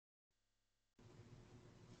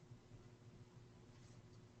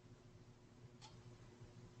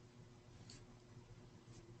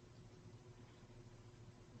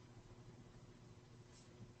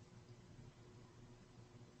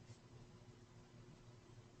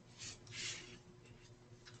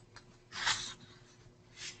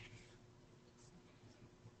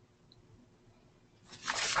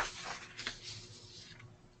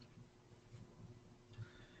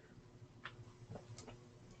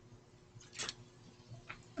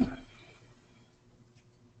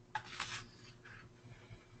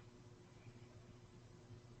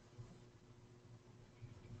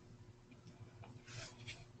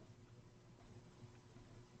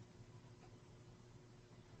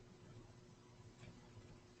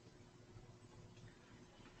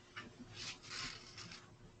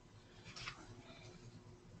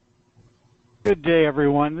Good day,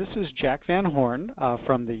 everyone. This is Jack Van Horn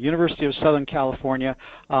from the University of Southern California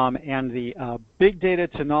and the Big Data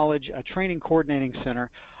to Knowledge Training Coordinating Center.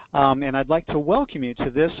 And I'd like to welcome you to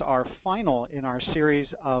this, our final in our series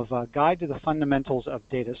of Guide to the Fundamentals of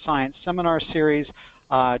Data Science seminar series,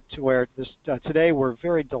 to where today we're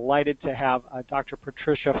very delighted to have Dr.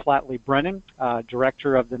 Patricia Flatley Brennan,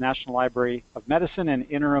 Director of the National Library of Medicine and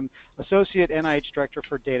Interim Associate NIH Director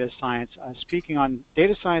for Data Science, speaking on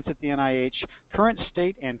data science at the NIH, current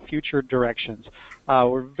state and future directions.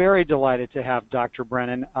 We're very delighted to have Dr.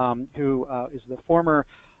 Brennan, who is the former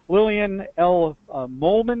Lillian L.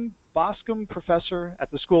 Moehlman Bascom Professor at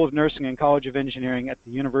the School of Nursing and College of Engineering at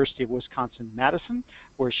the University of Wisconsin-Madison,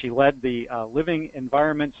 where she led the Living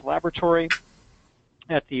Environments Laboratory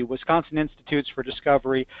at the Wisconsin Institutes for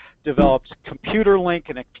Discovery, developed ComputerLink,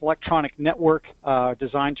 an electronic network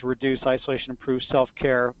designed to reduce isolation and improve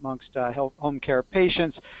self-care amongst home care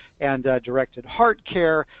patients, and directed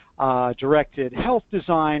HeartCare, directed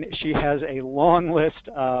HealthDesign. She has a long list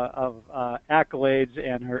of accolades,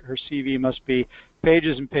 and her CV must be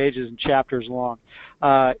pages and pages and chapters long.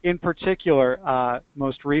 In particular,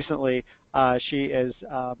 most recently, she has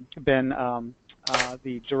been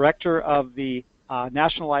the director of the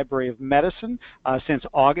National Library of Medicine since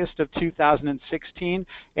August of 2016,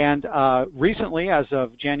 and recently, as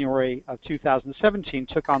of January of 2017,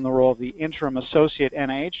 took on the role of the Interim Associate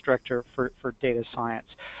NIH Director for Data Science,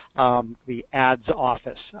 the ADS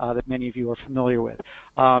office that many of you are familiar with.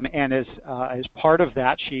 And as part of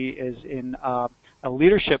that, she is in a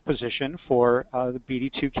leadership position for the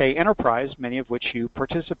BD2K enterprise, many of which you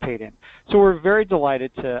participate in. So we're very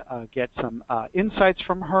delighted to get some insights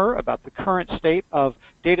from her about the current state of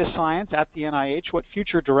data science at the NIH, what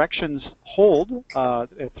future directions hold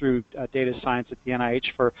through data science at the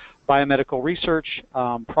NIH for biomedical research,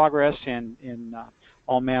 progress in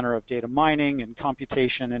all manner of data mining and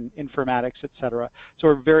computation and informatics, et cetera. So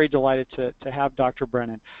we're very delighted to have Dr.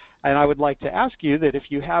 Brennan. And I would like to ask you that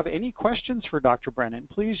if you have any questions for Dr. Brennan,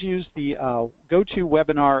 please use the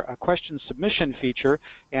GoToWebinar question submission feature,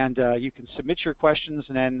 and you can submit your questions,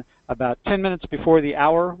 and then about 10 minutes before the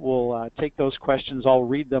hour, we'll take those questions. I'll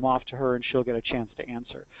read them off to her, and she'll get a chance to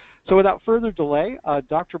answer. So without further delay,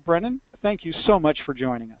 Dr. Brennan, thank you so much for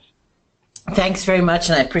joining us. Thanks very much,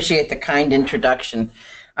 and I appreciate the kind introduction.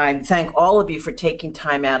 I thank all of you for taking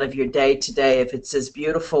time out of your day today. If it's as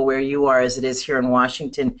beautiful where you are as it is here in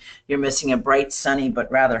Washington, you're missing a bright, sunny, but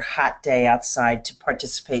rather hot day outside to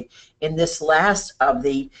participate in this last of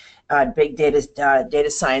the big data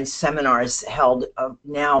science seminars held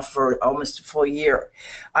now for almost a full year.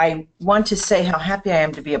 I want to say how happy I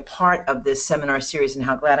am to be a part of this seminar series and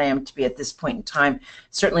how glad I am to be at this point in time.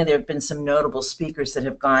 Certainly there have been some notable speakers that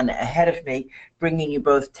have gone ahead of me, bringing you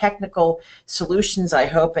both technical solutions, I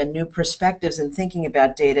hope, and new perspectives in thinking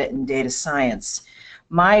about data and data science.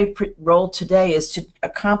 My role today is to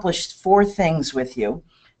accomplish 4 things with you.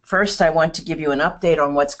 First, I want to give you an update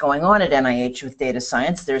on what's going on at NIH with data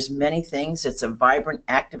science. There's many things. It's a vibrant,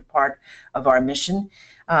 active part of our mission.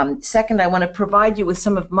 Second, I want to provide you with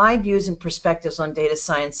some of my views and perspectives on data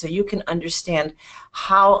science so you can understand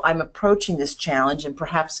how I'm approaching this challenge and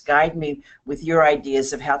perhaps guide me with your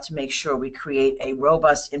ideas of how to make sure we create a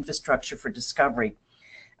robust infrastructure for discovery.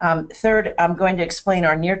 Third, I'm going to explain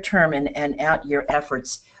our near-term and out-year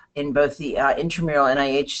efforts in both the intramural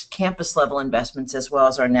NIH campus level investments as well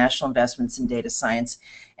as our national investments in data science.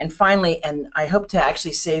 And finally, and I hope to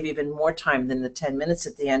actually save even more time than the 10 minutes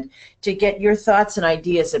at the end, to get your thoughts and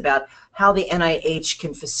ideas about how the NIH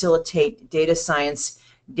can facilitate data science,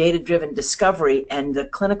 data-driven discovery, and the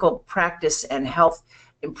clinical practice and health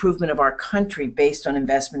improvement of our country based on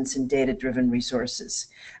investments in data-driven resources.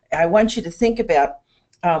 I want you to think about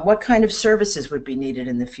what kind of services would be needed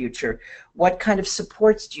in the future? What kind of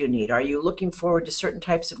supports do you need? Are you looking forward to certain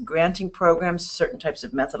types of granting programs, certain types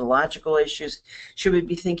of methodological issues? Should we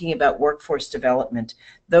be thinking about workforce development?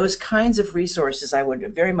 Those kinds of resources I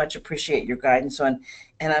would very much appreciate your guidance on.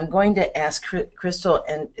 And I'm going to ask Crystal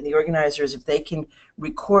and the organizers if they can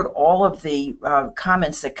record all of the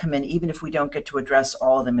comments that come in, even if we don't get to address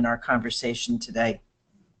all of them in our conversation today.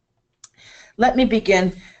 Let me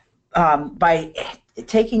begin by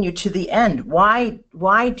taking you to the end.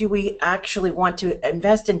 Why do we actually want to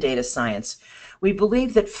invest in data science? We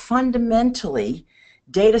believe that fundamentally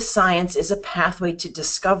data science is a pathway to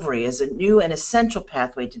discovery, is a new and essential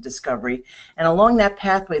pathway to discovery, and along that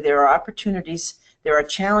pathway there are opportunities, there are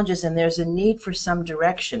challenges, and there's a need for some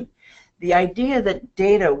direction. The idea that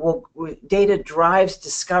data drives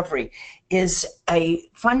discovery is a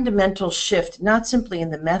fundamental shift, not simply in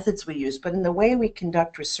the methods we use, but in the way we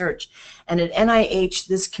conduct research. And at NIH,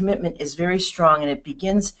 this commitment is very strong, and it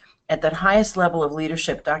begins at that highest level of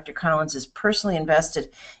leadership. Dr. Collins is personally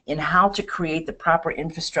invested in how to create the proper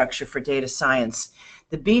infrastructure for data science.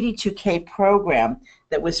 The BD2K program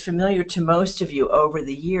that was familiar to most of you over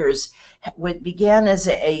the years began as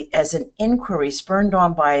an inquiry spurred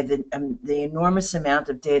on by the enormous amount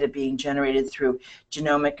of data being generated through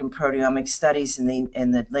genomic and proteomic studies in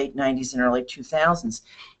the late 90s and early 2000s.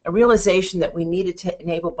 A realization that we needed to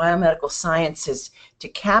enable biomedical scientists to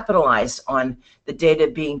capitalize on the data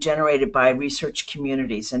being generated by research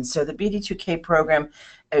communities. And so the BD2K program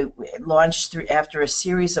launched after a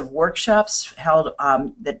series of workshops held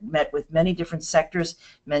that met with many different sectors,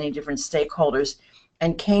 many different stakeholders,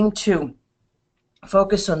 and came to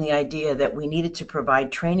focus on the idea that we needed to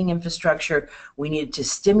provide training infrastructure, we needed to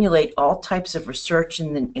stimulate all types of research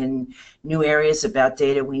in new areas about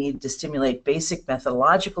data, we needed to stimulate basic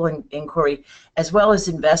methodological inquiry, as well as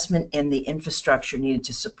investment in the infrastructure needed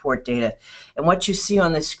to support data. And what you see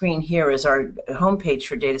on the screen here is our homepage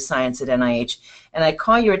for data science at NIH, and I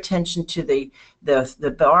call your attention to the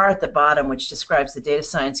bar at the bottom, which describes the data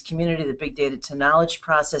science community, the big data to knowledge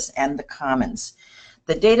process, and the commons.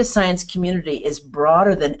 The data science community is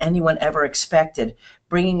broader than anyone ever expected,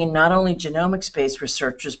 bringing in not only genomics-based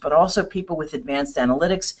researchers, but also people with advanced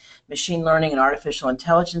analytics, machine learning, and artificial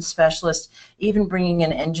intelligence specialists, even bringing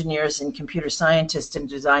in engineers and computer scientists in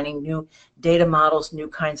designing new data models, new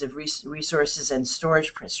kinds of resources and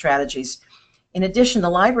storage strategies. In addition, the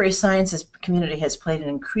library sciences community has played an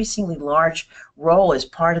increasingly large role as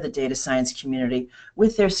part of the data science community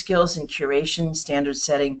with their skills in curation, standard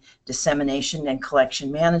setting, dissemination, and collection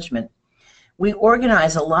management. We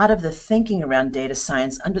organize a lot of the thinking around data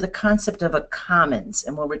science under the concept of a commons,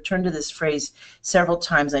 and we'll return to this phrase several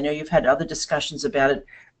times. I know you've had other discussions about it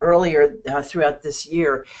earlier throughout this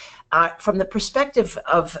year. From the perspective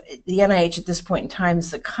of the NIH at this point in time,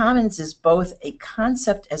 the commons is both a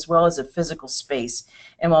concept as well as a physical space,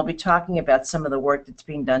 and we'll be talking about some of the work that's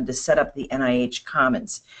being done to set up the NIH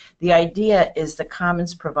Commons. The idea is the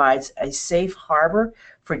commons provides a safe harbor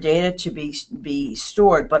for data to be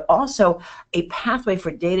stored, but also a pathway for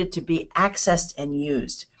data to be accessed and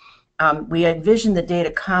used. We envision the data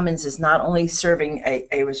commons as not only serving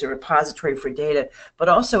as a repository for data, but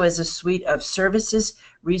also as a suite of services,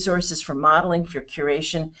 resources for modeling, for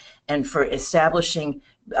curation, and for establishing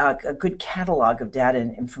a good catalog of data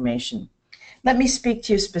and information. Let me speak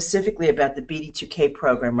to you specifically about the BD2K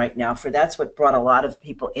program right now, for that's what brought a lot of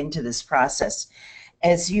people into this process.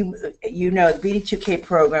 As you know, the BD2K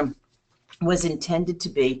program was intended to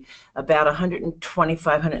be about $125,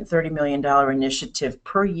 $130 million initiative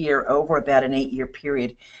per year over about an 8-year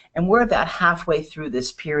period, and we're about halfway through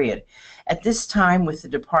this period. At this time, with the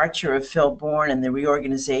departure of Phil Bourne and the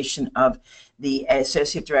reorganization of the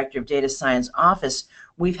Associate Director of Data Science Office,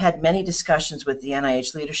 we've had many discussions with the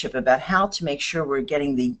NIH leadership about how to make sure we're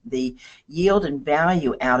getting the yield and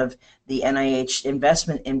value out of the NIH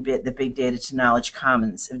investment in the Big Data to Knowledge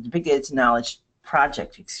Commons, the Big Data to Knowledge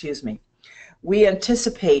project, excuse me. We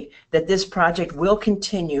anticipate that this project will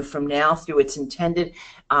continue from now through its intended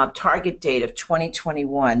target date of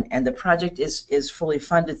 2021, and the project is fully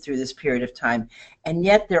funded through this period of time. And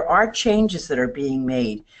yet there are changes that are being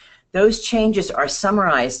made. Those changes are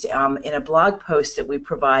summarized in a blog post that we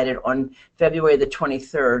provided on February the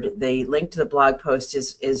 23rd. The link to the blog post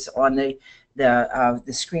is on the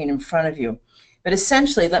screen in front of you. But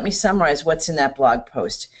essentially, let me summarize what's in that blog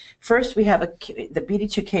post. First, we have the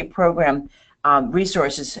BD2K program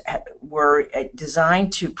resources were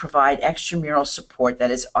designed to provide extramural support,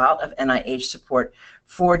 that is out of NIH support,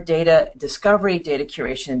 for data discovery, data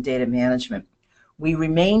curation, and data management. We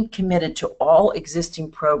remain committed to all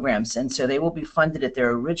existing programs, and so they will be funded at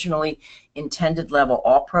their originally intended level.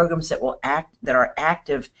 All programs that are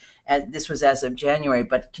active, this was as of January,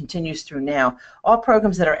 but continues through now, all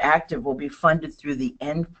programs that are active will be funded through the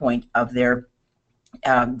end point of their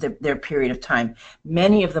period of time,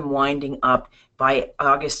 many of them winding up by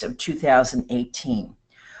August of 2018.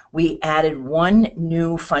 We added one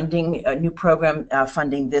new funding, new program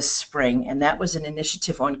funding this spring, and that was an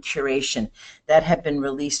initiative on curation that had been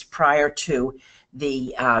released prior to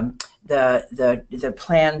the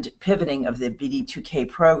planned pivoting of the BD2K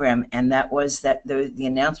program, and that was that the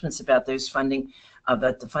announcements about those funding,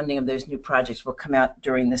 about the funding of those new projects will come out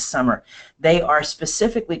during this summer. They are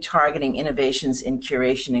specifically targeting innovations in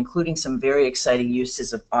curation, including some very exciting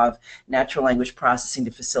uses of natural language processing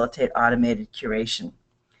to facilitate automated curation.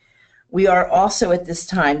 We are also at this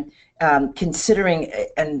time considering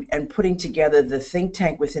and putting together the think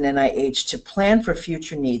tank within NIH to plan for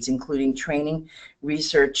future needs, including training,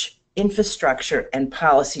 research, infrastructure, and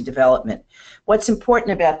policy development. What's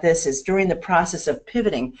important about this is during the process of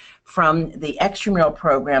pivoting from the extramural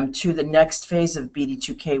program to the next phase of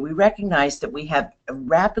BD2K, we recognize that we have a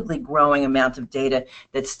rapidly growing amount of data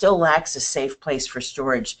that still lacks a safe place for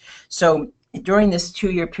storage. So during this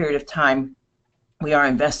 2-year period of time, we are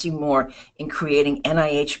investing more in creating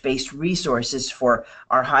NIH-based resources for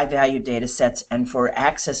our high-value data sets and for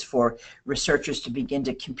access for researchers to begin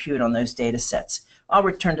to compute on those data sets. I'll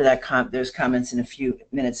return to those comments in a few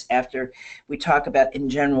minutes after we talk about, in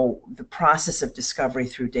general, the process of discovery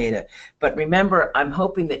through data. But remember, I'm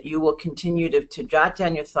hoping that you will continue to jot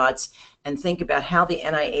down your thoughts and think about how the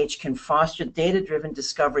NIH can foster data-driven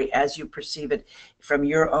discovery as you perceive it from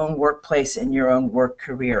your own workplace and your own work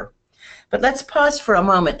career. But let's pause for a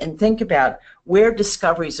moment and think about where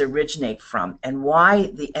discoveries originate from and why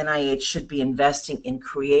the NIH should be investing in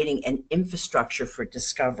creating an infrastructure for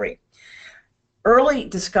discovery. Early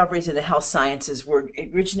discoveries in the health sciences were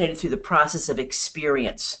originated through the process of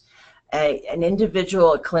experience. An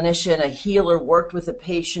individual, a clinician, a healer worked with a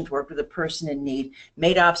patient, worked with a person in need,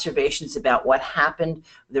 made observations about what happened,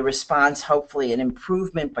 the response, hopefully an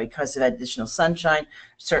improvement because of additional sunshine,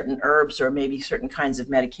 certain herbs, or maybe certain kinds of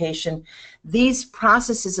medication. These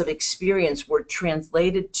processes of experience were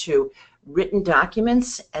translated to written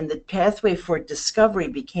documents, and the pathway for discovery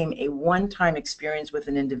became a one-time experience with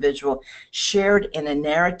an individual shared in a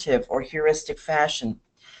narrative or heuristic fashion.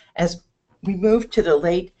 As we moved to the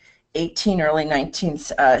late 18th, early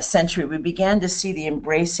 19th century, we began to see the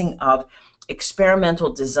embracing of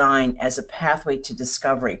experimental design as a pathway to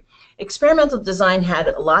discovery. Experimental design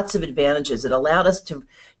had lots of advantages. It allowed us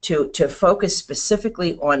to focus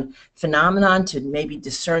specifically on phenomenon, to maybe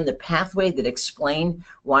discern the pathway that explained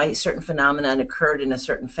why certain phenomenon occurred in a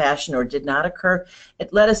certain fashion or did not occur.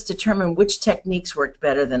 It let us determine which techniques worked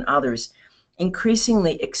better than others.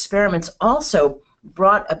 Increasingly, experiments also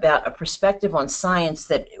brought about a perspective on science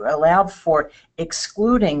that allowed for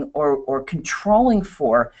excluding or controlling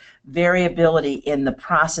for variability in the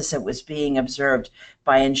process that was being observed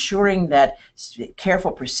by ensuring that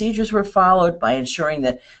careful procedures were followed, by ensuring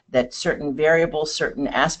that certain variables, certain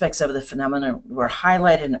aspects of the phenomenon were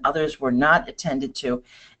highlighted and others were not attended to.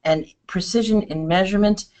 And precision in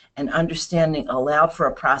measurement and understanding allowed for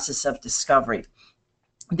a process of discovery.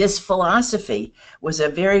 This philosophy was a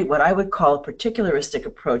very, what I would call, a particularistic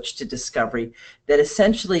approach to discovery that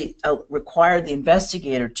essentially required the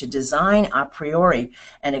investigator to design a priori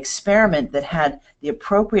an experiment that had the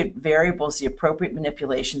appropriate variables, the appropriate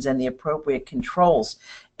manipulations, and the appropriate controls,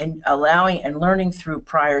 and allowing and learning through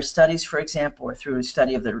prior studies, for example, or through a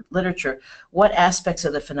study of the literature, what aspects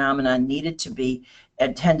of the phenomenon needed to be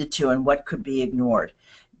attended to and what could be ignored.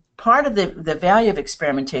 Part of the value of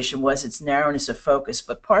experimentation was its narrowness of focus,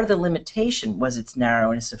 but part of the limitation was its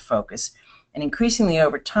narrowness of focus. And increasingly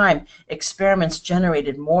over time, experiments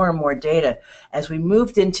generated more and more data. As we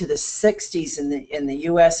moved into the 60s in the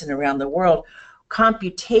US and around the world,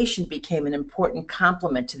 computation became an important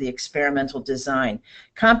complement to the experimental design.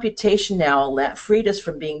 Computation now freed us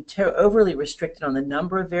from being overly restricted on the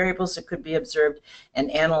number of variables that could be observed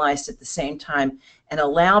and analyzed at the same time, and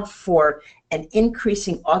allowed for an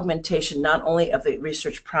increasing augmentation not only of the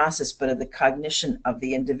research process but of the cognition of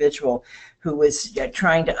the individual who was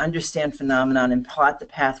trying to understand phenomenon and plot the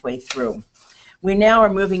pathway through. We now are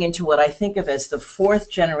moving into what I think of as the 4th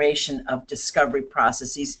generation of discovery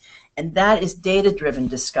processes, and that is data-driven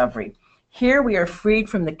discovery. Here we are freed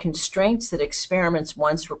from the constraints that experiments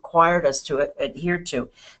once required us to adhere to,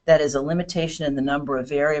 that is a limitation in the number of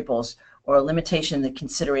variables or a limitation in the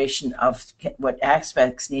consideration of what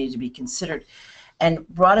aspects needed to be considered, and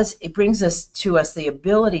it brings us the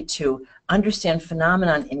ability to understand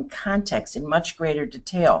phenomenon in context in much greater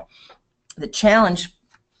detail. The challenge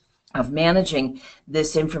of managing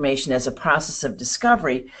this information as a process of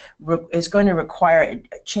discovery is going to require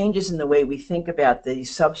changes in the way we think about the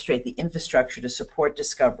substrate, the infrastructure to support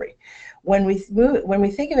discovery. When we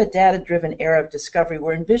think of a data-driven era of discovery,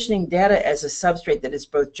 we're envisioning data as a substrate that is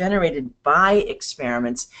both generated by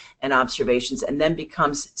experiments and observations and then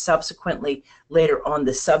becomes subsequently later on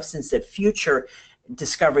the substance that future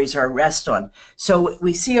discoveries are rest on. So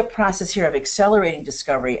we see a process here of accelerating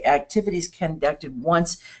discovery. Activities conducted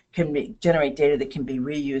once can generate data that can be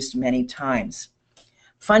reused many times.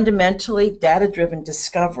 Fundamentally, data-driven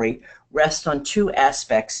discovery rests on 2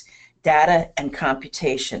 aspects, data and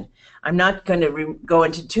computation. I'm not going to go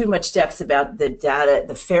into too much depth about the data,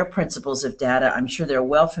 the FAIR principles of data. I'm sure they're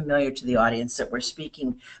well familiar to the audience that we're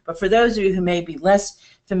speaking. But for those of you who may be less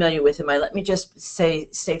familiar with MI, let me just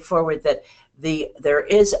state forward that there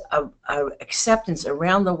is a acceptance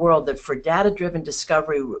around the world that for data-driven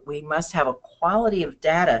discovery, we must have a quality of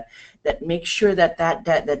data that makes sure that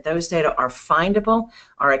those data are findable,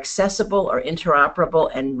 are accessible, are interoperable,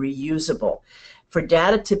 and reusable. For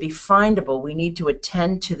data to be findable, we need to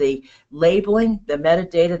attend to the labeling, the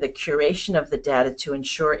metadata, the curation of the data to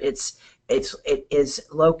ensure it is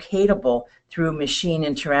locatable through machine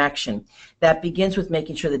interaction. That begins with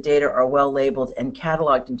making sure the data are well labeled and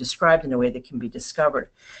cataloged and described in a way that can be discovered.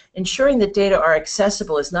 Ensuring that data are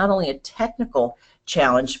accessible is not only a technical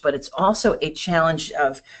challenge, but it's also a challenge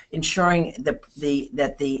of ensuring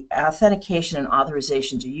that the authentication and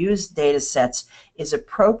authorization to use data sets is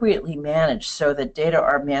appropriately managed so that data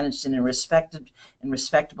are managed in a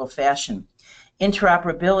respectable fashion.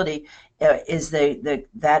 Interoperability is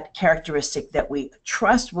that characteristic that we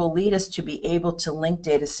trust will lead us to be able to link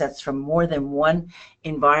data sets from more than one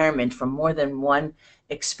environment, from more than one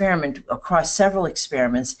experiment across several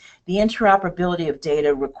experiments. The interoperability of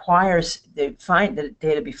data requires that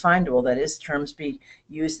data be findable, that is, terms be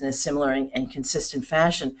used in a similar and consistent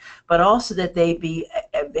fashion, but also that they be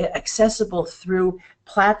accessible through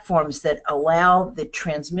platforms that allow the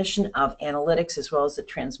transmission of analytics as well as the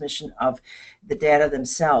transmission of the data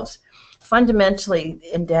themselves. Fundamentally,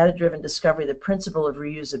 in data-driven discovery, the principle of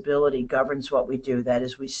reusability governs what we do. That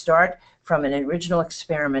is, we start from an original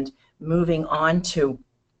experiment, moving on to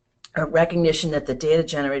a recognition that the data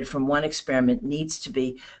generated from one experiment needs to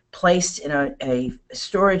be placed in a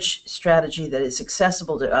storage strategy that is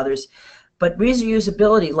accessible to others. But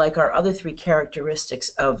reusability, like our other three characteristics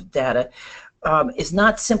of data, is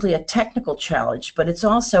not simply a technical challenge, but it's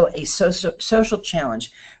also a social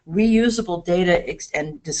challenge. Reusable data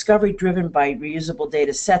and discovery driven by reusable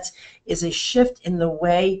data sets is a shift in the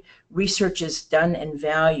way research is done and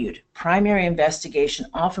valued. Primary investigation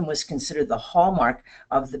often was considered the hallmark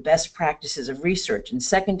of the best practices of research, and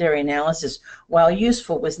secondary analysis, while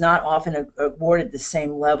useful, was not often awarded the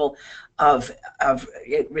same level of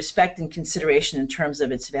respect and consideration in terms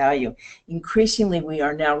of its value. Increasingly, we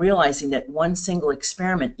are now realizing that one single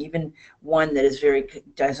experiment, even one that is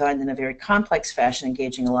designed in a very complex fashion,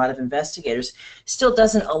 engaging a lot of investigators, still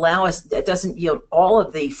doesn't allow us, it doesn't yield all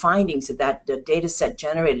of the findings that the data set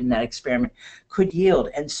generated in that experiment could yield.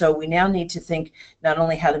 And so we now need to think not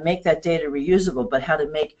only how to make that data reusable, but how to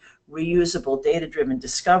make reusable data-driven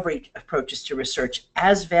discovery approaches to research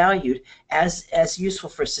as valued, as useful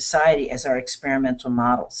for society as our experimental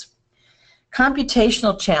models.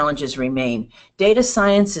 Computational challenges remain. Data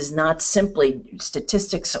science is not simply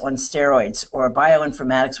statistics on steroids or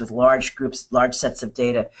bioinformatics with large groups, large sets of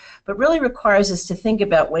data, but really requires us to think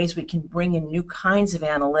about ways we can bring in new kinds of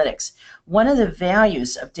analytics. One of the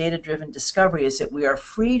values of data-driven discovery is that we are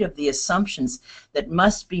freed of the assumptions that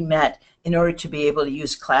must be met in order to be able to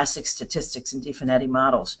use classic statistics and Di-Finetti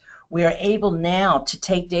models. We are able now to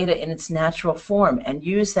take data in its natural form and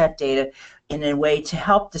use that data in a way to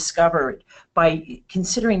help discover it by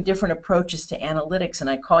considering different approaches to analytics, and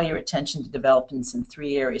I call your attention to developments in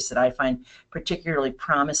three areas that I find particularly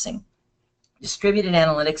promising: distributed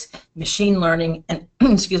analytics, machine learning, and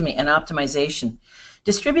excuse me, and optimization.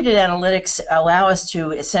 Distributed analytics allow us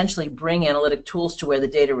to essentially bring analytic tools to where the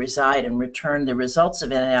data reside and return the results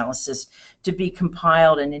of an analysis to be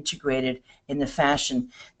compiled and integrated in the fashion.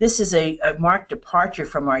 This is a marked departure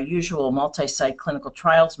from our usual multi-site clinical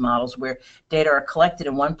trials models where data are collected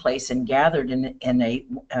in one place and gathered in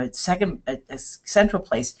a central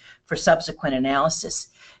place for subsequent analysis.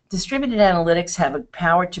 Distributed analytics have a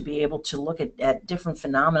power to be able to look at different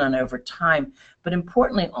phenomena over time, but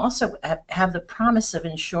importantly also have the promise of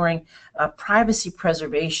ensuring privacy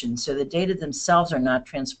preservation, so the data themselves are not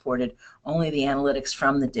transported, only the analytics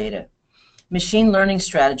from the data. Machine learning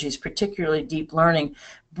strategies, particularly deep learning,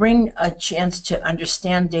 bring a chance to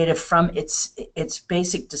understand data from its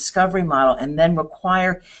basic discovery model and then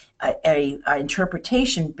require a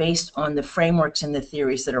interpretation based on the frameworks and the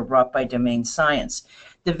theories that are brought by domain science.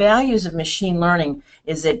 The values of machine learning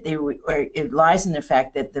is that it lies in the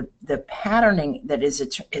fact that the patterning that is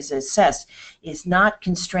assessed is not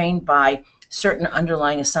constrained by certain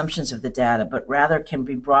underlying assumptions of the data, but rather can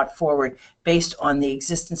be brought forward based on the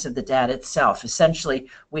existence of the data itself. Essentially,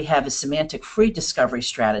 we have a semantic-free discovery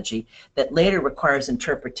strategy that later requires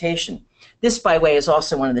interpretation. This, by the way, is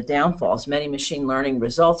also one of the downfalls. Many machine learning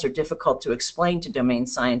results are difficult to explain to domain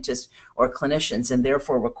scientists or clinicians and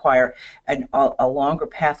therefore require a longer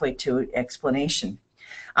pathway to explanation.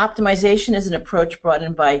 Optimization is an approach brought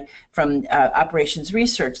in from operations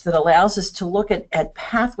research that allows us to look at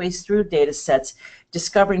pathways through data sets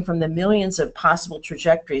discovering from the millions of possible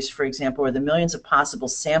trajectories, for example, or the millions of possible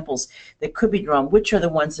samples that could be drawn, which are the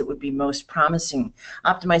ones that would be most promising.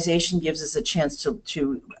 Optimization gives us a chance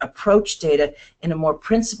to approach data in a more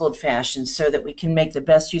principled fashion so that we can make the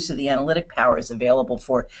best use of the analytic powers available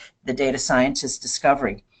for the data scientist's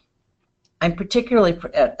discovery. I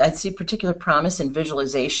see particular promise in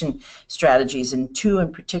visualization strategies, and two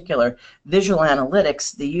in particular: visual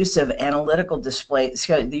analytics, the use of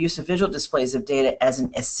visual displays of data as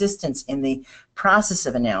an assistance in the process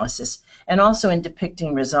of analysis, and also in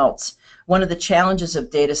depicting results. One of the challenges of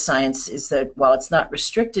data science is that while it's not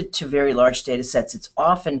restricted to very large data sets, it's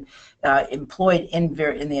often employed in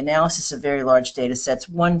the analysis of very large data sets,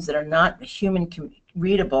 ones that are not human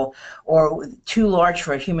readable or too large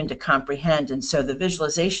for a human to comprehend. And so the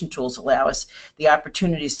visualization tools allow us the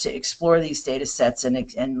opportunities to explore these data sets and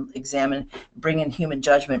examine, bring in human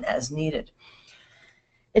judgment as needed.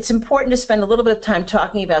 It's important to spend a little bit of time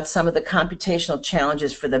talking about some of the computational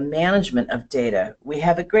challenges for the management of data. We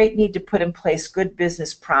have a great need to put in place good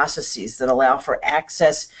business processes that allow for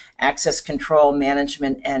access control,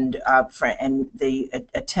 management, and the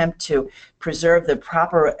attempt to preserve the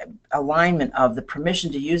proper alignment of the permission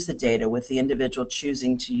to use the data with the individual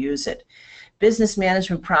choosing to use it. Business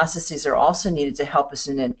management processes are also needed to help us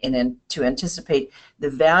to anticipate the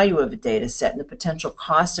value of a data set and the potential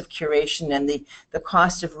cost of curation and the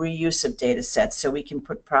cost of reuse of data sets, so we can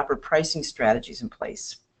put proper pricing strategies in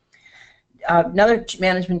place. Another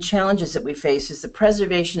management challenges that we face is the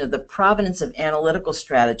preservation of the provenance of analytical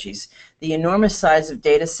strategies. The enormous size of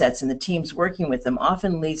data sets and the teams working with them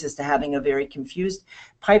often leads us to having a very confused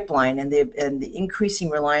pipeline, and the increasing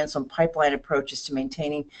reliance on pipeline approaches to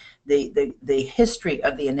maintaining the history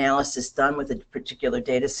of the analysis done with a particular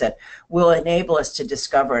data set will enable us to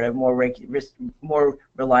discover it in a more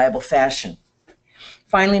reliable fashion.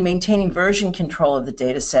 Finally, maintaining version control of the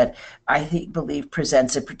data set, I believe,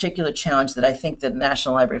 presents a particular challenge that I think the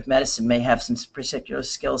National Library of Medicine may have some particular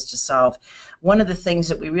skills to solve. One of the things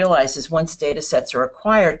that we realize is once data sets are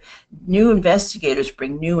acquired, new investigators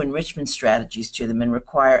bring new enrichment strategies to them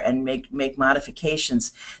and make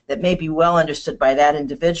modifications that may be well understood by that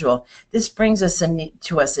individual. This brings us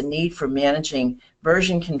a need for managing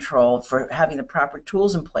version control, for having the proper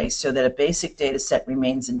tools in place so that a basic data set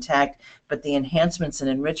remains intact, but the enhancements and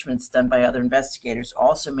enrichments done by other investigators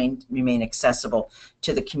also remain accessible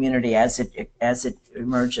to the community as it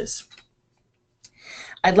emerges.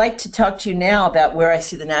 I'd like to talk to you now about where I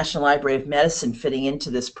see the National Library of Medicine fitting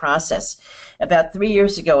into this process. About 3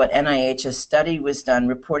 years ago at NIH, a study was done,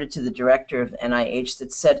 reported to the director of NIH,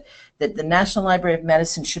 that said that the National Library of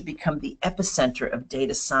Medicine should become the epicenter of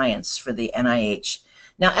data science for the NIH.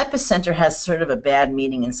 Now, epicenter has sort of a bad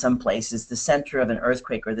meaning in some places, the center of an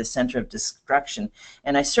earthquake or the center of destruction,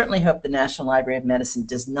 and I certainly hope the National Library of Medicine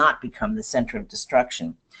does not become the center of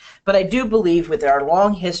destruction. But I do believe, with our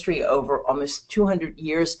long history over almost 200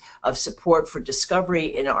 years of support for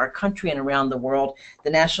discovery in our country and around the world, the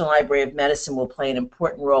National Library of Medicine will play an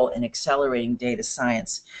important role in accelerating data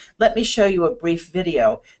science. Let me show you a brief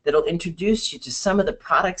video that will introduce you to some of the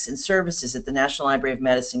products and services that the National Library of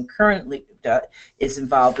Medicine currently is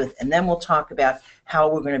involved with, and then we'll talk about how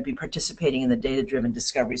we're going to be participating in the data-driven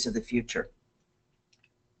discoveries of the future.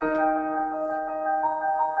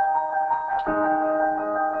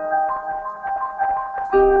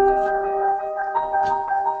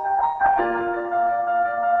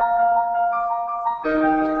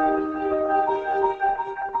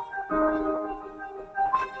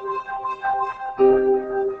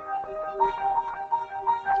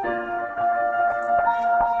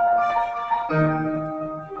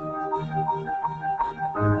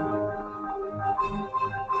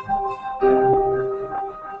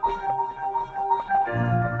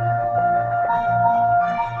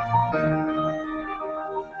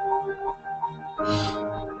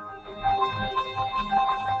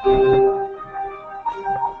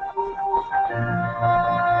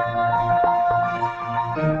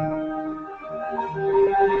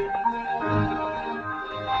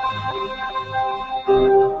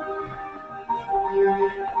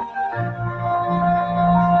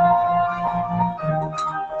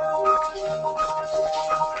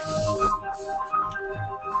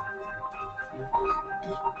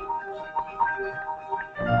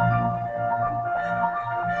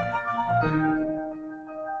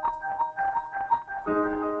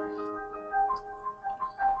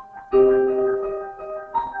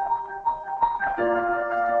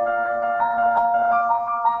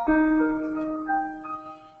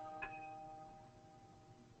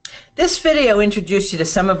 This video introduced you to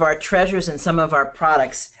some of our treasures and some of our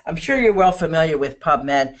products. I'm sure you're well familiar with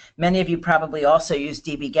PubMed. Many of you probably also use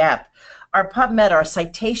dbGaP. Our PubMed, our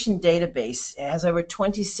citation database, has over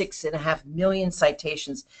 26.5 million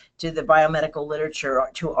citations to the biomedical literature,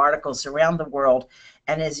 to articles around the world,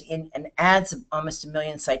 and adds almost 1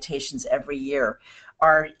 million citations every year.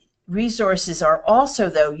 Our resources are also,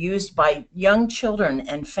 though, used by young children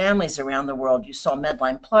and families around the world. You saw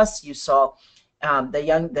Medline Plus, you saw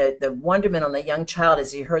the wonderment on the young child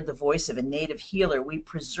as he heard the voice of a native healer. We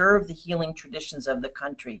preserve the healing traditions of the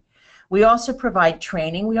country. We also provide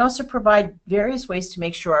training. We also provide various ways to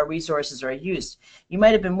make sure our resources are used. You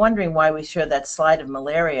might have been wondering why we showed that slide of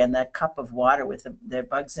malaria and that cup of water with the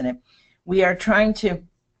bugs in it. We are trying to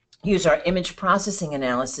use our image processing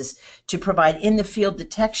analysis to provide in-the-field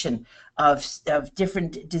detection of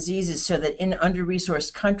different diseases so that in an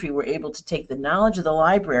under-resourced country we're able to take the knowledge of the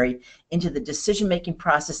library into the decision-making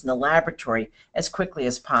process in the laboratory as quickly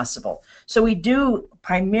as possible. So we do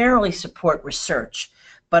primarily support research,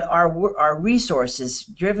 but our resources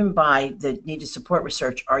driven by the need to support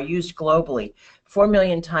research are used globally. 4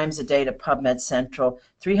 million times a day to PubMed Central,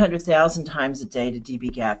 300,000 times a day to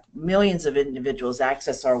dbGaP. Millions of individuals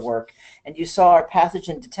access our work. And you saw our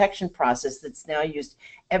pathogen detection process that's now used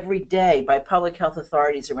every day by public health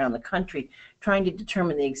authorities around the country trying to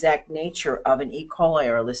determine the exact nature of an E. coli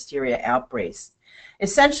or a Listeria outbreak.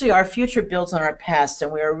 Essentially, our future builds on our past,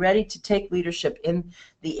 and we are ready to take leadership in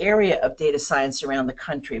the area of data science around the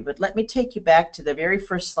country. But let me take you back to the very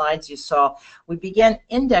first slides you saw. We began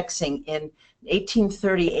indexing in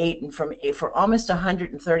 1838, and for almost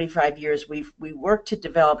 135 years, we worked to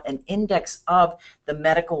develop an index of the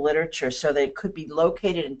medical literature so that it could be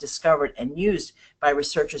located and discovered and used by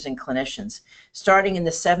researchers and clinicians. Starting in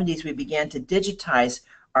the 70s, we began to digitize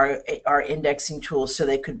our indexing tools so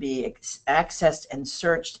they could be accessed and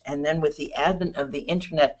searched. And then with the advent of the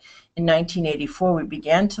internet in 1984, we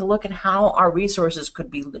began to look at how our resources could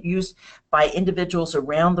be used by individuals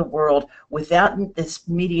around the world without this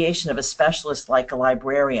mediation of a specialist like a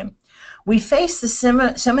librarian. We face so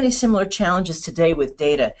many similar challenges today with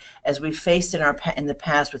data as we faced in the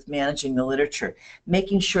past with managing the literature,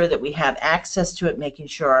 making sure that we have access to it, making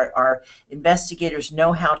sure our investigators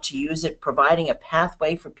know how to use it, providing a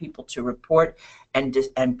pathway for people to report and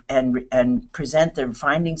present their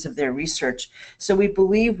findings of their research. So we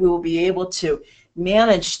believe we will be able to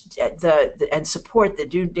manage and support the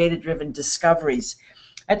new data-driven discoveries.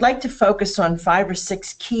 I'd like to focus on 5 or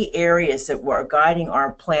 6 key areas that were guiding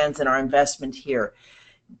our plans and our investment here.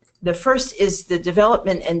 The first is the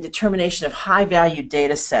development and determination of high-value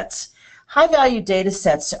data sets. High-value data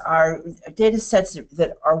sets are data sets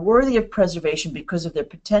that are worthy of preservation because of their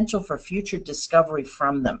potential for future discovery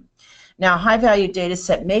from them. Now, a high-value data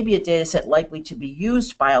set may be a data set likely to be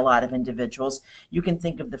used by a lot of individuals. You can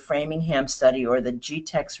think of the Framingham study or the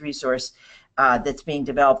GTEx resource that's being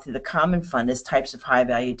developed through the Common Fund as types of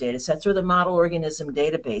high-value data sets, or the model organism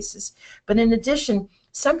databases. But in addition,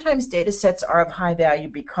 sometimes data sets are of high value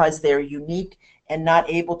because they're unique and not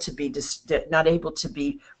able to be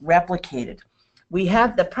replicated. We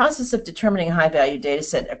have the process of determining a high-value data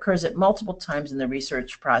set occurs at multiple times in the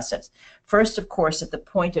research process. First, of course, at the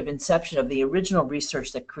point of inception of the original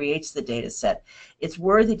research that creates the data set. It's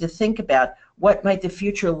worthy to think about what might the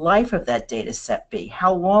future life of that data set be?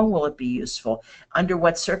 How long will it be useful? Under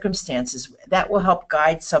what circumstances? That will help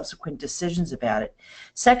guide subsequent decisions about it.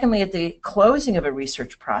 Secondly, at the closing of a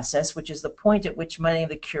research process, which is the point at which many of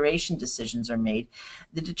the curation decisions are made,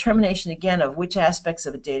 the determination again of which aspects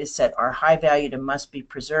of a data set are high valued and must be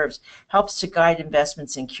preserved helps to guide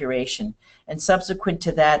investments in curation. And subsequent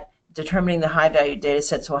to that, determining the high-value data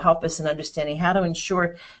sets will help us in understanding how to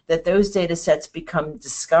ensure that those data sets become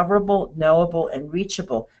discoverable, knowable, and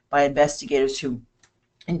reachable by investigators who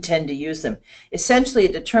intend to use them. Essentially,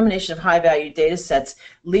 a determination of high-value data sets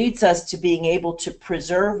leads us to being able to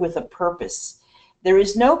preserve with a purpose. There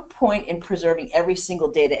is no point in preserving every single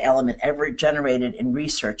data element ever generated in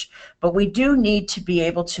research, but we do need to be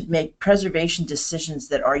able to make preservation decisions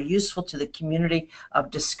that are useful to the community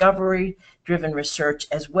of discovery-driven research,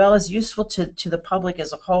 as well as useful to the public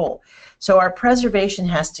as a whole. So our preservation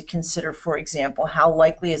has to consider, for example, how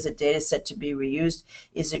likely is a data set to be reused?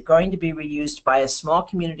 Is it going to be reused by a small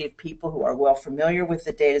community of people who are well familiar with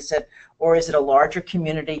the data set, or is it a larger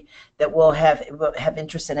community that will have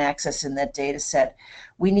interest and access in that data set?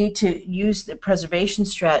 We need to use the preservation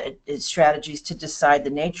strategies to decide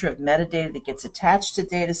the nature of metadata that gets attached to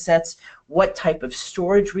data sets, what type of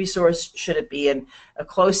storage resource should it be in, a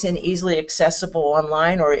close-in, easily accessible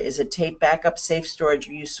online, or is a tape backup safe storage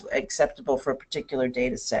use acceptable for a particular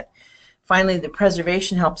data set? Finally, the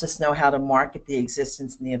preservation helps us know how to market the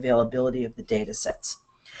existence and the availability of the data sets.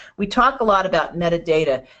 We talk a lot about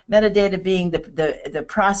metadata, metadata being the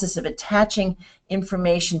process of attaching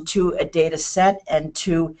information to a data set and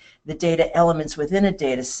to the data elements within a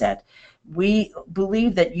data set. We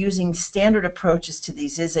believe that using standard approaches to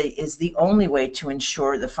these is the only way to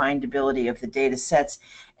ensure the findability of the data sets,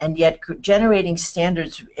 and yet generating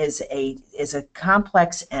standards is a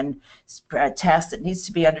complex and task that needs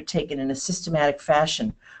to be undertaken in a systematic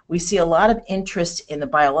fashion. We see a lot of interest in the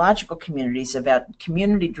biological communities about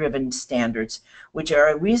community-driven standards, which are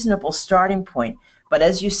a reasonable starting point. But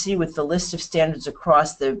as you see with the list of standards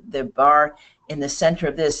across the bar in the center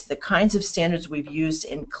of this, the kinds of standards we've used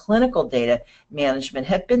in clinical data management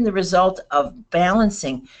have been the result of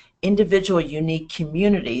balancing individual unique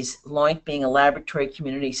communities, LOINC being a laboratory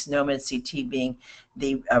community, SNOMED CT being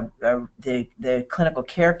the clinical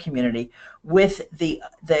care community, with the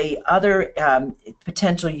other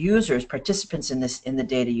potential users, participants in the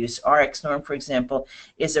data use. RxNorm, for example,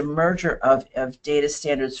 is a merger of data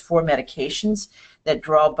standards for medications that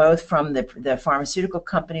draw both from the pharmaceutical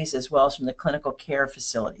companies as well as from the clinical care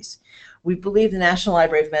facilities. We believe the National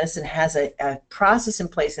Library of Medicine has a process in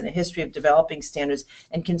place and a history of developing standards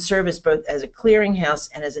and can serve as both as a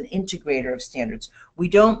clearinghouse and as an integrator of standards. We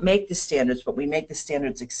don't make the standards, but we make the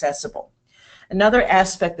standards accessible. Another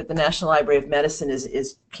aspect that the National Library of Medicine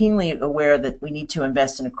is keenly aware that we need to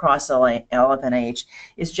invest in across all of NIH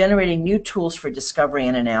is generating new tools for discovery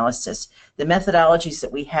and analysis. The methodologies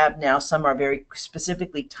that we have now, some are very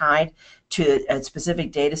specifically tied to a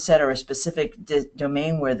specific data set or a specific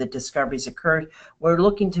domain where the discoveries occurred. We're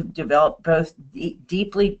looking to develop both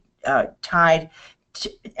deeply tied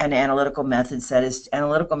and analytical methods, that is,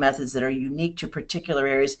 analytical methods that are unique to particular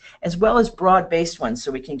areas, as well as broad-based ones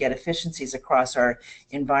so we can get efficiencies across our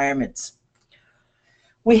environments.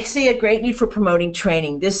 We see a great need for promoting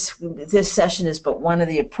training. This session is but one of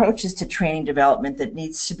the approaches to training development that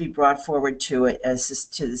needs to be brought forward to the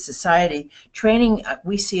society. Training,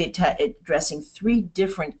 we see it addressing three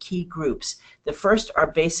different key groups. The first are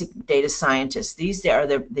basic data scientists. These are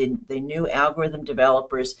the new algorithm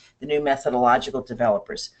developers, the new methodological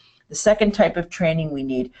developers. The second type of training we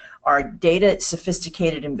need are data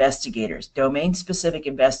sophisticated investigators, domain-specific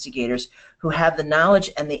investigators who have the knowledge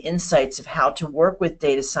and the insights of how to work with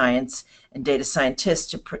data science and data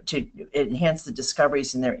scientists to enhance the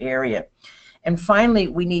discoveries in their area. And finally,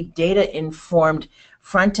 we need data-informed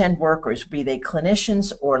front-end workers, be they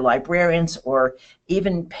clinicians or librarians or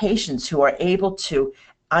even patients, who are able to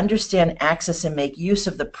understand, access, and make use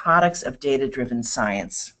of the products of data-driven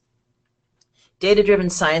science. Data-driven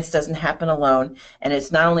science doesn't happen alone, and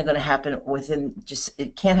it's not only going to happen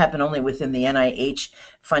it can't happen only within the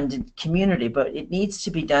NIH-funded community, but it needs to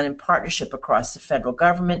be done in partnership across the federal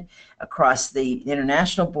government, across the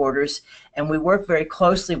international borders, and we work very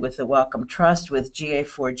closely with the Wellcome Trust, with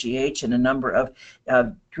GA4GH, and a number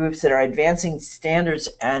of groups that are advancing standards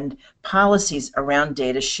and policies around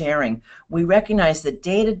data sharing. We recognize that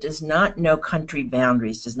data does not know country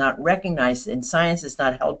boundaries, does not recognize, and science is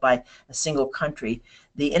not held by a single country.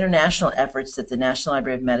 The international efforts that the National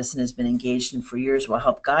Library of Medicine has been engaged in for years will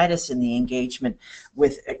help guide us in the engagement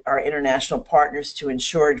with our international partners to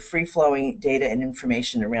ensure free-flowing data and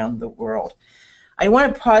information around the world. I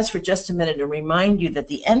want to pause for just a minute and remind you that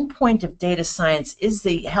the end point of data science is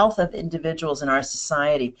the health of individuals in our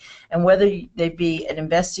society. And whether they be an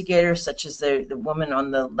investigator, such as the woman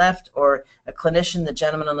on the left, or a clinician, the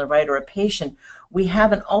gentleman on the right, or a patient, we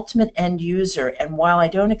have an ultimate end user. And while I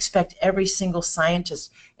don't expect every single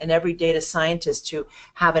scientist and every data scientist to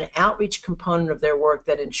have an outreach component of their work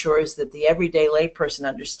that ensures that the everyday layperson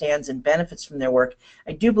understands and benefits from their work,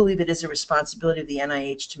 I do believe it is a responsibility of the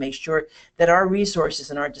NIH to make sure that our resources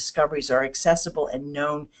and our discoveries are accessible and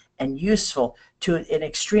known and useful to an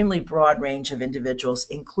extremely broad range of individuals,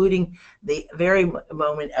 including the very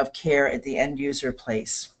moment of care at the end user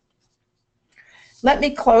place. Let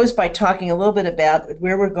me close by talking a little bit about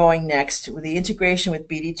where we're going next with the integration with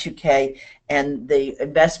BD2K and the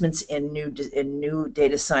investments in new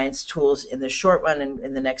data science tools in the short run and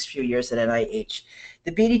in the next few years at NIH.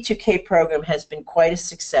 The BD2K program has been quite a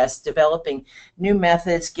success, developing new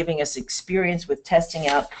methods, giving us experience with testing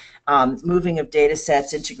out moving of data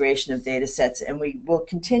sets, integration of data sets, and we will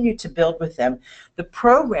continue to build with them. The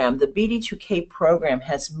program, the BD2K program,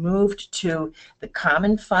 has moved to the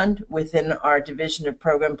Common Fund within our Division of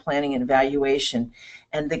Program Planning and Evaluation,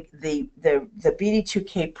 and the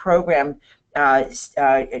BD2K program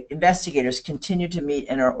investigators continue to meet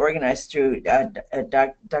and are organized through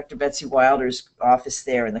Dr. Betsy Wilder's office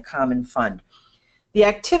there in the Common Fund. The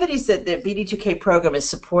activities that the BD2K program is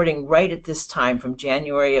supporting right at this time, from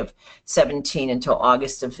January of 17 until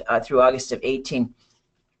August of through August of 18,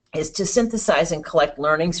 is to synthesize and collect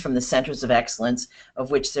learnings from the Centers of Excellence, of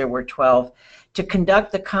which there were 12, to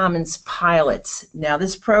conduct the Commons pilots. Now,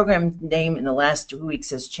 this program name in the last 2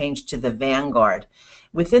 weeks has changed to the Vanguard.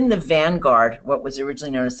 Within the Vanguard, what was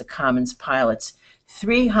originally known as the Commons pilots,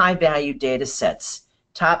 3 high-value data sets,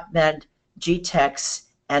 TopMed, GTEx,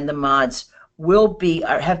 and the MODS, will be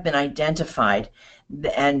have been identified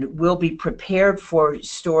and will be prepared for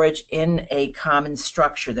storage in a common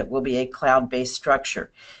structure that will be a cloud-based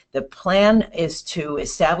structure. The plan is to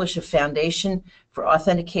establish a foundation for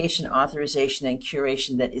authentication, authorization, and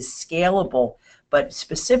curation that is scalable, but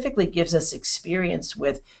specifically gives us experience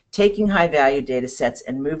with taking high-value data sets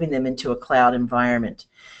and moving them into a cloud environment.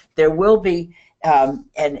 There will be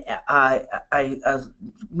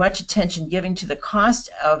much attention given to the cost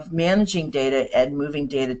of managing data and moving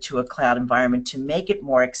data to a cloud environment to make it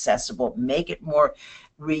more accessible, make it more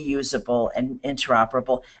reusable and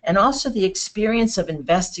interoperable, and also the experience of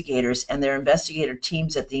investigators and their investigator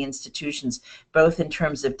teams at the institutions, both in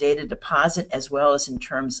terms of data deposit as well as in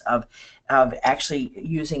terms of actually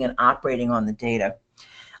using and operating on the data.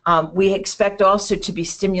 We expect also to be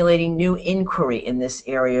stimulating new inquiry in this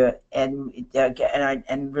area and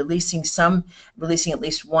releasing at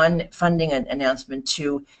least one funding announcement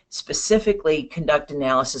to specifically conduct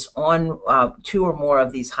analysis on 2 or more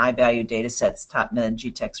of these high-value data sets, TopMed and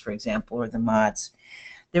GTEx, for example, or the MODS.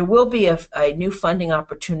 There will be a new funding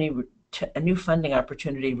opportunity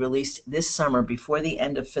released this summer before the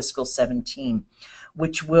end of fiscal 17,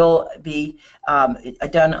 which will be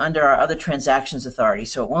done under our other transactions authority.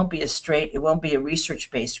 So it won't be a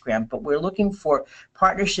research-based grant, but we're looking for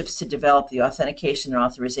partnerships to develop the authentication and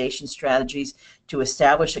authorization strategies, to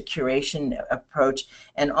establish a curation approach,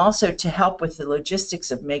 and also to help with the logistics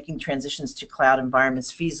of making transitions to cloud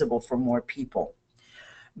environments feasible for more people.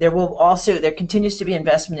 There continues to be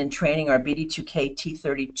investment in training. Our BD2K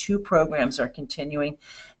T32 programs are continuing,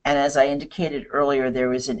 and as I indicated earlier,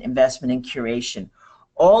 there is an investment in curation.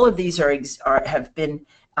 All of these have been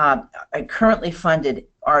currently funded.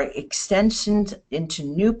 Our extensions into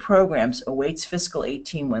new programs awaits fiscal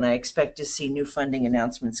 18, when I expect to see new funding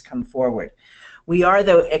announcements come forward. We are,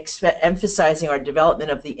 though, emphasizing our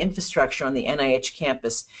development of the infrastructure on the NIH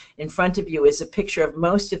campus. In front of you is a picture of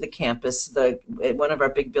most of the campus. One of our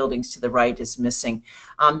big buildings to the right is missing.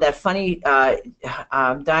 That funny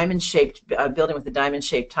diamond-shaped building with the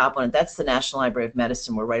diamond-shaped top on it, that's the National Library of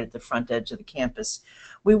Medicine. We're right at the front edge of the campus.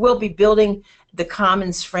 We will be building the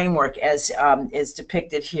Commons framework as is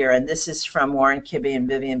depicted here, and this is from Warren Kibbe and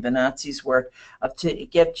Vivian Benazzi's work to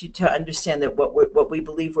get you to understand that what we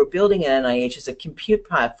believe we're building at NIH is a compute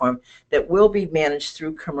platform that will be managed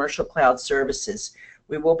through commercial cloud services.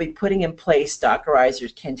 We will be putting in place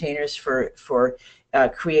Dockerizers, containers for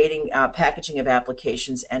creating packaging of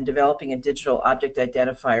applications, and developing a digital object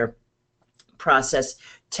identifier process,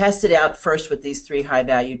 tested out first with these 3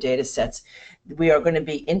 high-value data sets. We are going to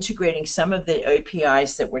be integrating some of the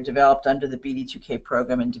APIs that were developed under the BD2K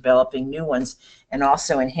program and developing new ones, and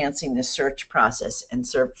also enhancing the search process and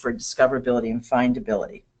search for discoverability and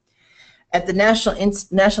findability. At the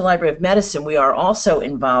National Library of Medicine, we are also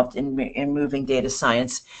involved in moving data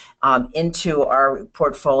science into our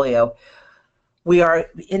portfolio. We are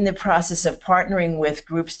in the process of partnering with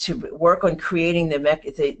groups to work on creating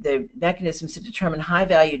the mechanisms to determine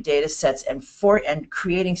high-value data sets and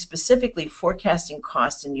creating specifically forecasting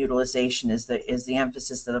cost and utilization is the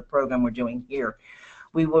emphasis of the program we're doing here.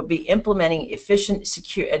 We will be implementing efficient,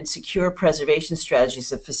 secure preservation strategies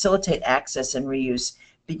that facilitate access and reuse.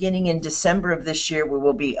 Beginning in December of this year, we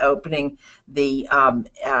will be opening the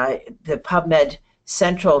PubMed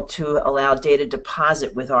Central to allow data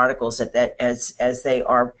deposit with articles as they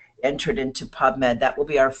are entered into PubMed. That will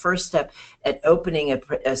be our first step at opening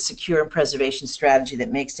a secure preservation strategy that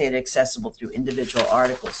makes data accessible through individual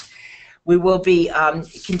articles. We will be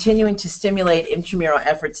continuing to stimulate intramural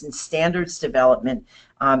efforts in standards development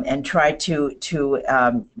and try to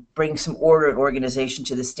bring some order and organization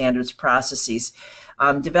to the standards processes.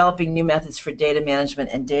 Developing new methods for data management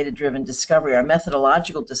and data-driven discovery. Our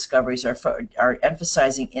methodological discoveries are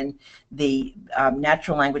emphasizing in the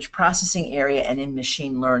natural language processing area and in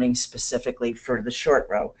machine learning specifically for the short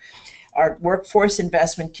row. Our workforce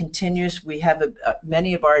investment continues. We have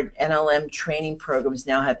many of our NLM training programs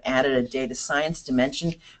now have added a data science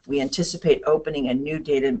dimension. We anticipate opening a new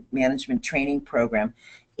data management training program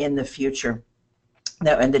in the future.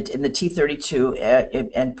 Now, in the T32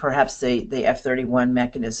 and perhaps the F31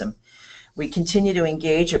 mechanism. We continue to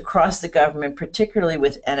engage across the government, particularly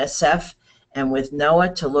with NSF and with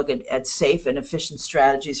NOAA to look at safe and efficient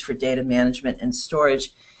strategies for data management and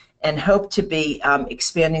storage, and hope to be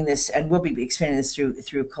expanding this, and we'll be expanding this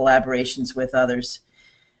through collaborations with others.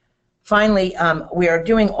 Finally, we are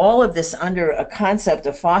doing all of this under a concept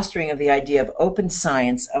of fostering of the idea of open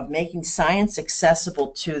science, of making science accessible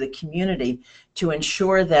to the community to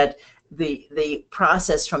ensure that the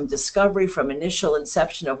process from discovery, from initial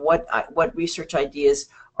inception of what research ideas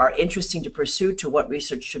are interesting to pursue, to what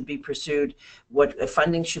research should be pursued, what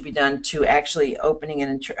funding should be done, to actually opening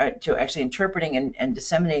and to actually interpreting and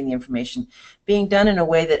disseminating the information, being done in a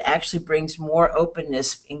way that actually brings more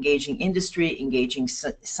openness, engaging industry, engaging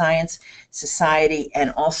science, society,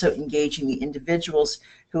 and also engaging the individuals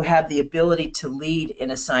who have the ability to lead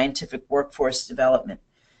in a scientific workforce development.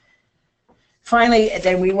 Finally,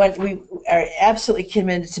 then we are absolutely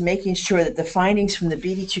committed to making sure that the findings from the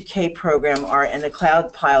BD2K program and the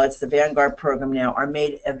Cloud Pilots, the Vanguard program now, are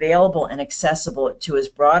made available and accessible to as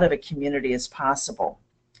broad of a community as possible.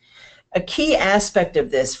 A key aspect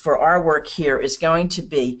of this for our work here is going to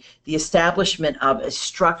be the establishment of a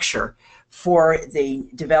structure for the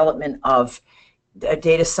development of a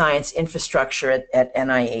data science infrastructure at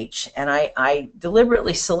NIH. And I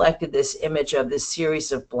deliberately selected this image of this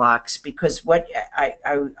series of blocks because what I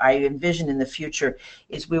envision in the future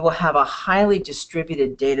is we will have a highly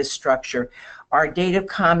distributed data structure. Our data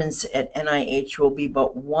commons at NIH will be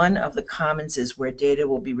but one of the commonses where data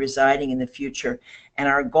will be residing in the future. And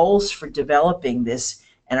our goals for developing this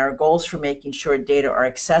and our goals for making sure data are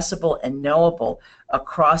accessible and knowable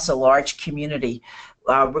across a large community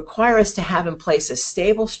require us to have in place a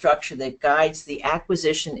stable structure that guides the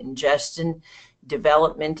acquisition, ingestion,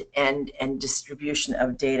 development, and distribution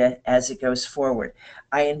of data as it goes forward.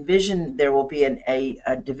 I envision there will be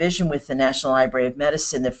a division with the National Library of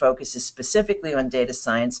Medicine that focuses specifically on data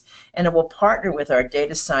science, and it will partner with our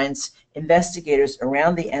data science investigators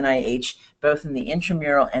around the NIH, both in the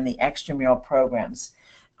intramural and the extramural programs.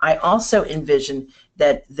 I also envision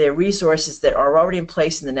that the resources that are already in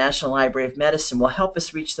place in the National Library of Medicine will help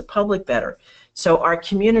us reach the public better. So our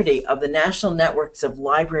community of the National Networks of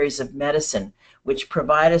Libraries of Medicine, which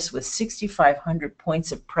provide us with 6,500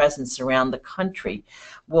 points of presence around the country,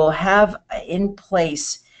 will have in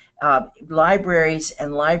place libraries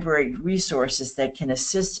and library resources that can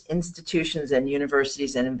assist institutions and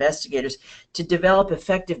universities and investigators to develop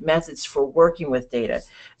effective methods for working with data.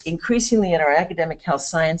 Increasingly in our academic health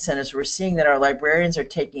science centers, we're seeing that our librarians are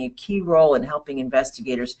taking a key role in helping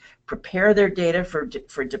investigators prepare their data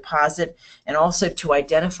for deposit, and also to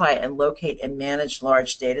identify and locate and manage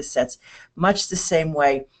large data sets, much the same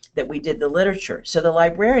way that we did the literature. So the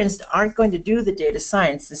librarians aren't going to do the data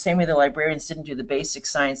science the same way the librarians didn't do the basic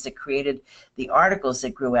science that created the articles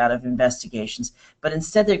that grew out of investigations, but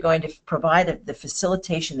instead they're going to provide the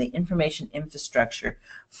facilitation, the information infrastructure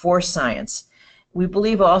for science. We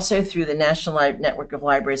believe also through the National Network of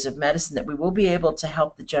Libraries of Medicine that we will be able to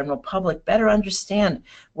help the general public better understand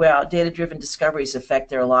how data-driven discoveries affect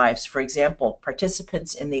their lives. For example,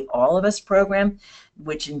 participants in the All of Us program,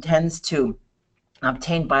 which intends to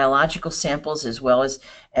obtain biological samples as well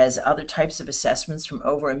as other types of assessments from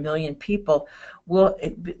over 1 million people, will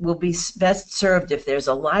be best served if there's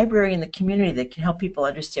a library in the community that can help people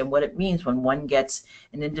understand what it means when one gets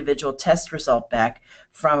an individual test result back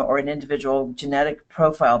or an individual genetic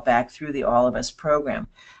profile back through the All of Us program.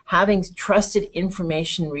 Having trusted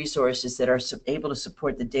information resources that are able to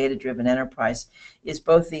support the data-driven enterprise is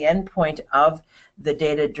both the endpoint of the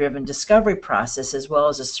data-driven discovery process as well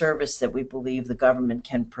as a service that we believe the government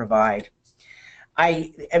can provide.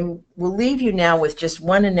 I will leave you now with just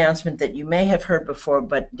one announcement that you may have heard before,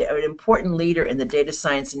 but an important leader in the data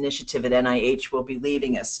science initiative at NIH will be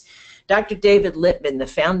leaving us. Dr. David Littman, the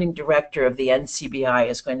founding director of the NCBI,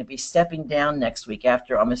 is going to be stepping down next week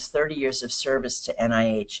after almost 30 years of service to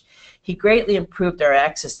NIH. He greatly improved our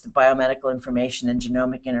access to biomedical information and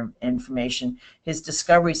genomic information. His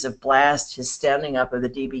discoveries of BLAST, his standing up of the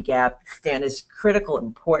DB gap, stand as critical,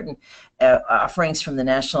 important offerings from the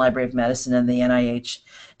National Library of Medicine and the NIH.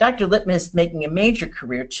 Dr. Littman is making a major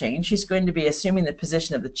career change. He's going to be assuming the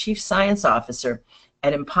position of the Chief Science Officer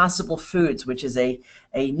at Impossible Foods, which is a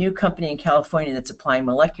new company in California that's applying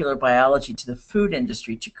molecular biology to the food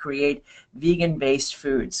industry to create vegan-based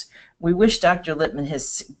foods. We wish Dr. Littman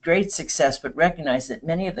his great success, but recognize that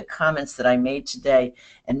many of the comments that I made today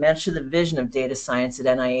and much of the vision of data science at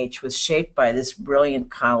NIH was shaped by this brilliant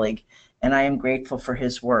colleague, and I am grateful for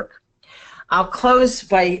his work. I'll close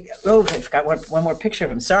by, oh, I've got one more picture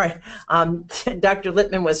of him, sorry. Dr.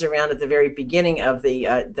 Littman was around at the very beginning of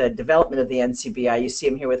the development of the NCBI. You see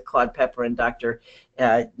him here with Claude Pepper and Dr.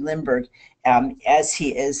 Lindbergh, as he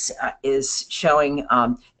is showing,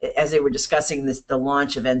 as they were discussing the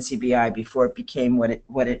launch of NCBI before it became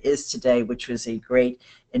what it is today, which was a great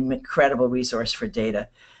and incredible resource for data.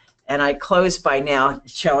 And I close by now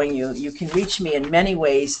showing you can reach me in many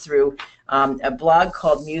ways through a blog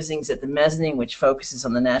called Musings at the Mezzanine, which focuses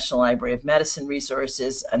on the National Library of Medicine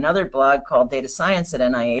resources, another blog called DataScience at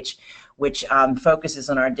NIH, which focuses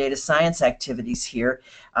on our data science activities here.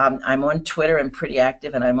 I'm on Twitter and pretty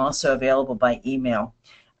active, and I'm also available by email.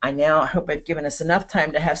 I now hope I've given us enough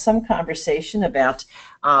time to have some conversation about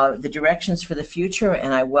the directions for the future,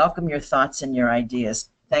 and I welcome your thoughts and your ideas.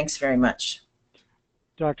 Thanks very much.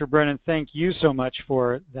 Dr. Brennan, thank you so much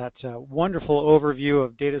for that wonderful overview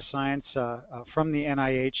of data science from the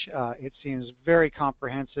NIH. It seems very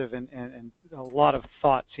comprehensive, and a lot of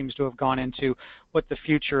thought seems to have gone into what the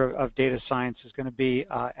future of data science is going to be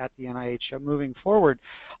at the NIH moving forward.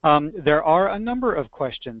 There are a number of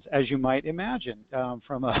questions, as you might imagine,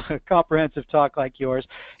 from a comprehensive talk like yours.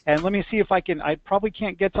 And let me see if I probably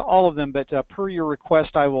can't get to all of them, but per your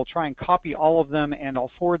request, I will try and copy all of them, and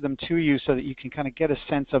I'll forward them to you so that you can kind of get a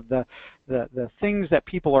sense of the things that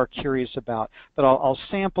people are curious about. But I'll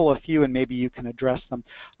sample a few, and maybe you can address them.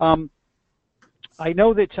 I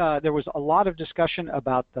know that there was a lot of discussion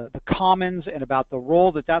about the commons and about the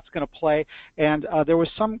role that that's going to play, and there was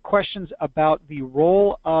some questions about the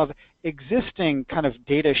role of existing kind of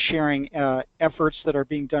data sharing efforts that are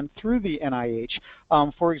being done through the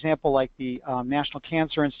NIH. For example, like the National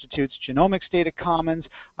Cancer Institute's Genomics Data Commons.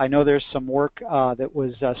 I know there's some work that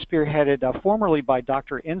was spearheaded formerly by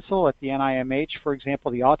Dr. Insel at the NIMH, for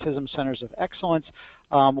example, the Autism Centers of Excellence,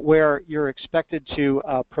 where you're expected to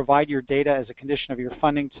provide your data as a condition of your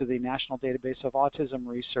funding to the National Database of Autism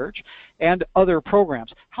Research and other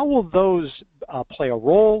programs. How will those play a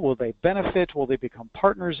role? Will they benefit? Will they become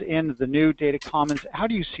partners in the new data commons? How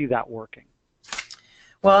do you see that working?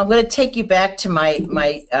 Well, I'm going to take you back to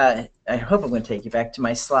I hope I'm going to take you back to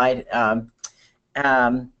my slide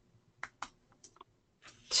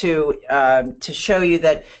to show you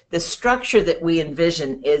that the structure that we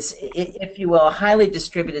envision is, if you will, a highly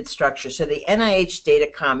distributed structure. So the NIH Data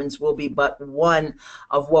Commons will be but one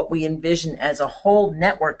of what we envision as a whole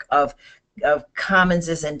network of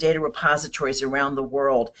commonses and data repositories around the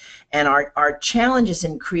world. And our challenges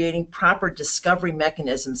in creating proper discovery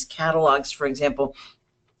mechanisms, catalogs, for example,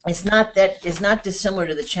 is not dissimilar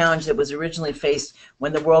to the challenge that was originally faced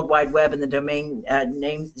when the World Wide Web and the domain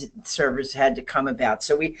name servers had to come about.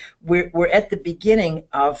 So we're at the beginning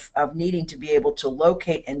of needing to be able to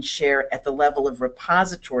locate and share at the level of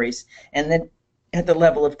repositories and then at the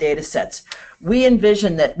level of data sets. We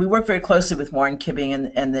envision that we work very closely with Warren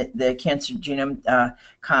Kibbing and the Cancer Genome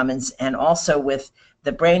Commons, and also with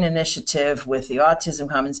the Brain Initiative, with the Autism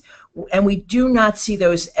Commons, and we do not see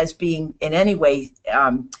those as being in any way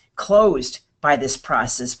closed by this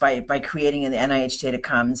process, by creating an NIH Data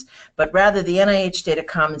Commons, but rather the NIH Data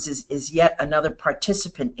Commons is yet another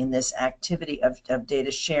participant in this activity of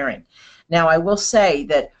data sharing. Now, I will say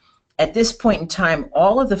that at this point in time,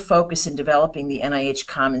 all of the focus in developing the NIH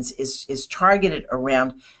Commons is targeted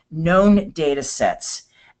around known data sets.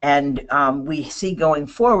 And we see going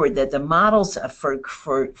forward that the models for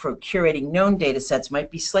curating known data sets might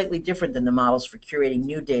be slightly different than the models for curating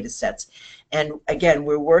new data sets. And again,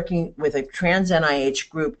 we're working with a trans-NIH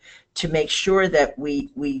group to make sure that we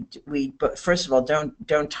first of all,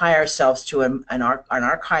 don't tie ourselves to an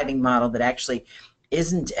archiving model that actually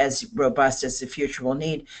isn't as robust as the future will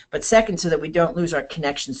need, but second, so that we don't lose our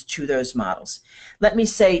connections to those models. Let me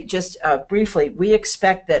say just briefly, we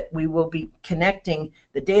expect that we will be connecting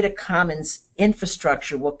the data commons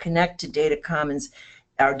infrastructure will connect to data commons,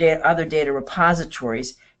 our other data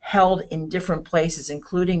repositories held in different places,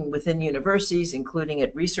 including within universities, including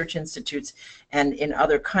at research institutes, and in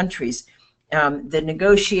other countries. The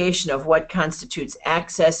negotiation of what constitutes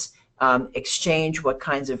access, exchange, what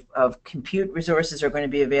kinds of compute resources are going to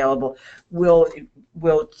be available will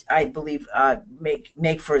I believe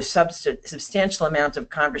make for a substantial amount of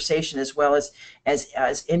conversation, as well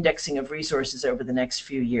as indexing of resources over the next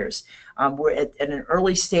few years. We're at an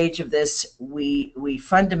early stage of this. We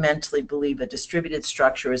fundamentally believe a distributed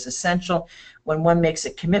structure is essential. When one makes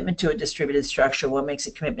a commitment to a distributed structure, one makes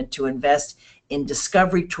a commitment to invest in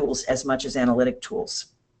discovery tools as much as analytic tools.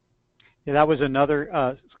 Yeah, that was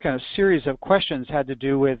another kind of series of questions had to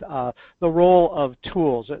do with the role of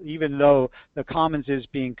tools. Even though the Commons is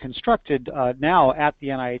being constructed now at the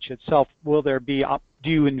NIH itself, will there be do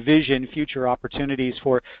you envision future opportunities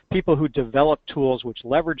for people who develop tools which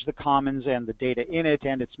leverage the commons and the data in it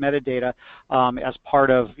and its metadata as part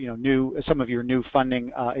of some of your new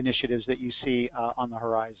funding initiatives that you see on the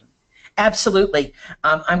horizon? Absolutely.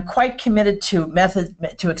 I'm quite committed to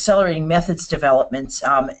accelerating methods developments,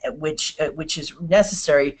 which is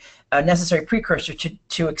a necessary precursor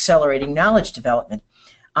to accelerating knowledge development.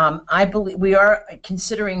 I believe we are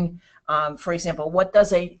considering, for example, what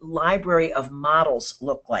does a library of models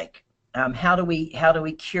look like? How do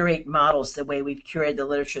we curate models the way we've curated the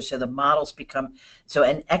literature so the models become, so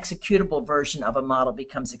an executable version of a model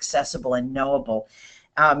becomes accessible and knowable.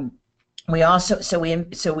 We anticipate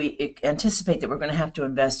that we're going to have to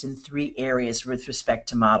invest in 3 areas with respect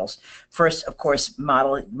to models. First, of course,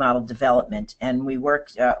 model development, and we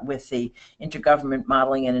work with the Intergovernment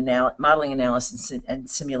Modeling Analysis and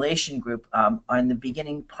Simulation Group on the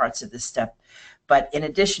beginning parts of this step. But in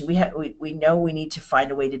addition, we know we need to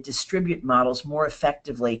find a way to distribute models more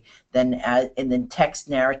effectively than in the text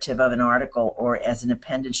narrative of an article or as an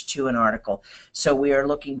appendage to an article. So we are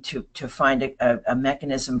looking to find a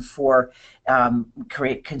mechanism for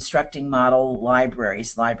constructing model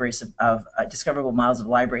libraries of discoverable models of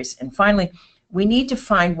libraries. And finally, we need to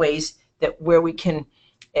find ways where we can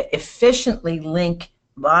efficiently link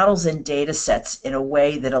models and data sets in a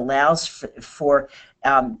way that allows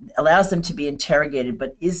allows them to be interrogated,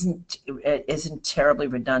 but isn't terribly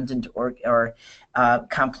redundant or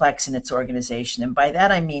complex in its organization. And by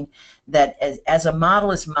that I mean that as a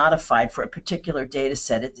model is modified for a particular data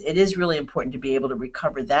set, it is really important to be able to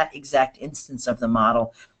recover that exact instance of the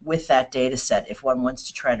model with that data set if one wants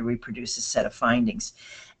to try to reproduce a set of findings.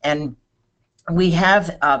 And we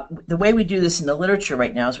have, the way we do this in the literature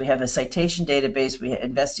right now is we have a citation database. We have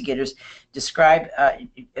investigators describe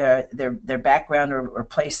their background or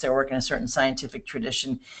place their work in a certain scientific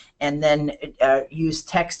tradition, and then use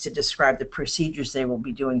text to describe the procedures they will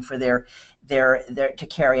be doing for to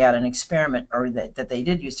carry out an experiment, or that they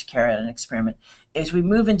did use to carry out an experiment. As we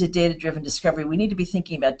move into data-driven discovery, we need to be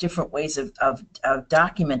thinking about different ways of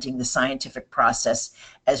documenting the scientific process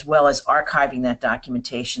as well as archiving that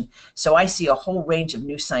documentation. So I see a whole range of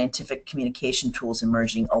new scientific communication tools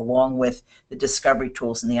emerging along with the discovery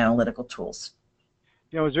tools and the analytical tools.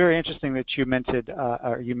 You know, it was very interesting that you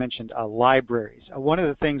mentioned libraries. One of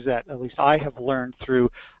the things that at least I have learned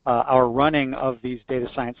through our running of these data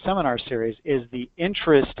science seminar series is the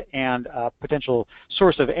interest and potential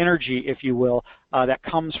source of energy, if you will, that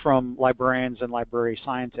comes from librarians and library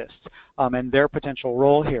scientists and their potential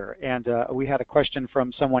role here. And we had a question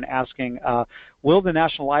from someone asking, will the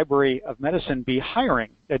National Library of Medicine be hiring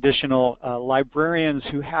additional librarians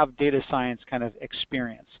who have data science kind of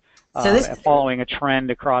experience? Following a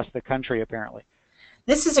trend across the country, apparently.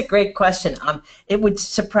 This is a great question. It would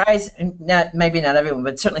surprise, maybe not everyone,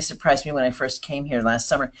 but certainly surprised me when I first came here last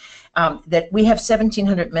summer, that we have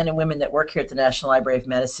 1,700 men and women that work here at the National Library of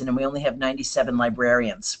Medicine, and we only have 97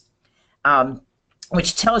 librarians,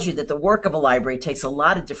 which tells you that the work of a library takes a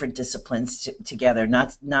lot of different disciplines together,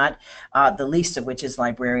 not the least of which is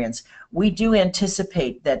librarians. We do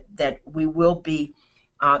anticipate that we will be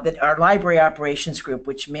that our library operations group,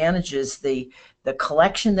 which manages the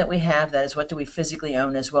collection that we have, that is what do we physically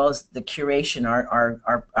own, as well as the curation,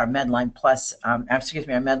 our Medline Plus, our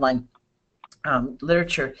Medline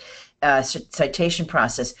literature citation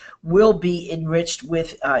process, will be enriched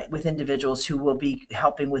with individuals who will be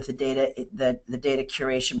helping with the data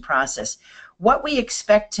curation process. What we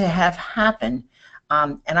expect to have happen,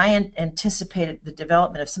 and I anticipated the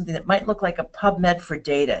development of something that might look like a PubMed for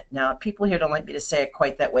data. Now, people here don't like me to say it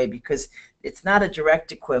quite that way because it's not a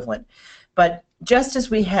direct equivalent. But just as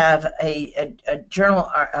we have a journal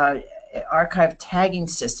archive tagging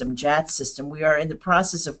system, JAT system, we are in the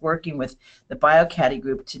process of working with the BioCaddy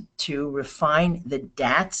group to refine the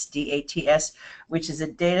DATS, D-A-T-S, which is a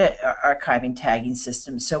data archiving tagging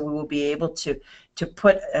system. So we will be able to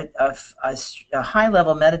put a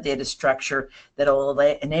high-level metadata structure that will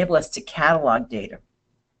enable us to catalog data.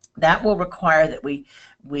 That will require that we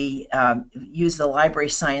use the library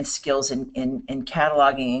science skills in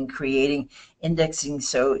cataloging and creating indexing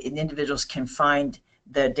so individuals can find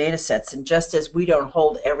the data sets. And just as we don't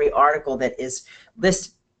hold every article that is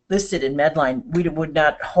listed in Medline, we would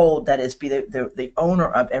not hold, that is, be the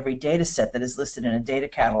owner of every data set that is listed in a data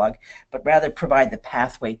catalog, but rather provide the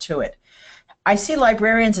pathway to it. I see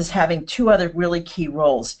librarians as having 2 other really key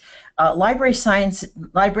roles. Librarians,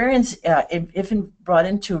 if brought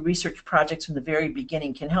into research projects from the very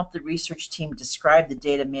beginning, can help the research team describe the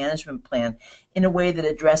data management plan in a way that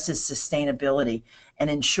addresses sustainability and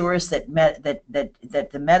ensures that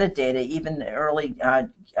the metadata, even the early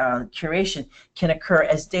curation, can occur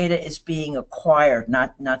as data is being acquired,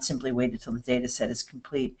 not simply wait until the data set is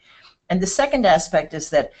complete. And the second aspect is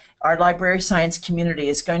that our library science community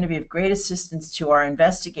is going to be of great assistance to our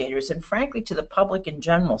investigators and frankly to the public in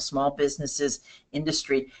general, small businesses,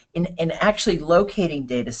 industry, in actually locating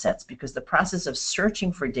data sets, because the process of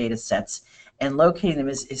searching for data sets and locating them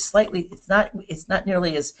is slightly, it's not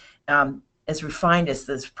nearly as refined as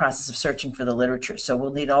this process of searching for the literature. So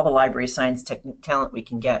we'll need all the library science talent we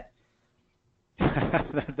can get.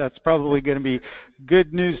 That's probably going to be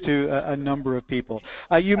good news to a number of people.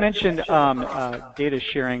 You mentioned data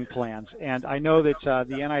sharing plans, and I know that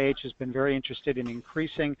the NIH has been very interested in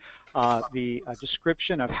increasing the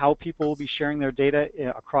description of how people will be sharing their data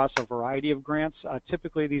across a variety of grants.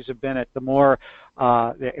 Typically, these have been at the more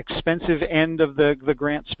the expensive end of the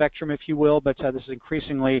grant spectrum, if you will, but this is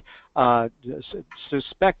increasingly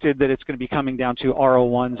suspected that it's going to be coming down to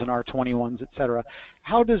R01s and R21s, et cetera.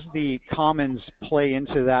 How does the Commons play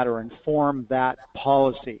into that or inform that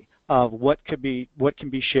policy of what can be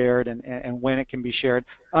shared and when it can be shared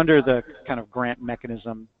under the kind of grant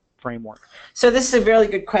mechanism framework? So this is a really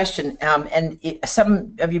good question, and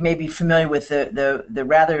some of you may be familiar with the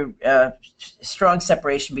rather strong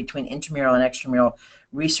separation between intramural and extramural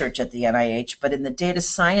research at the NIH, but in the data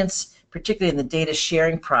science, particularly in the data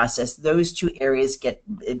sharing process, those two areas get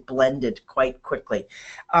blended quite quickly.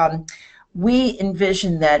 We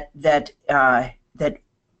envision that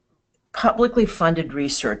publicly funded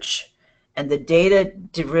research and the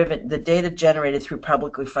data generated through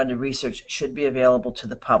publicly funded research should be available to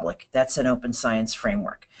the public. That's an open science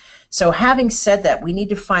framework. So having said that, we need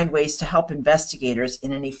to find ways to help investigators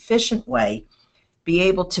in an efficient way be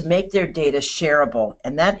able to make their data shareable,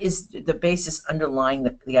 and that is the basis underlying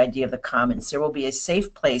the idea of the Commons. There will be a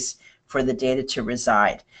safe place for the data to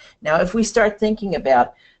reside. Now, if we start thinking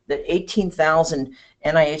about the 18,000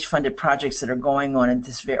 NIH-funded projects that are going on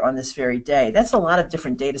this very day, that's a lot of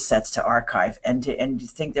different data sets to archive, and to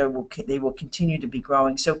think they will continue to be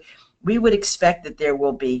growing. So we would expect that there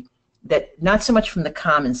will be, that not so much from the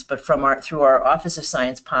Commons, but from through our Office of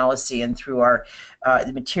Science Policy and through our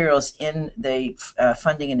the materials in the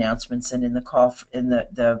funding announcements and in the call in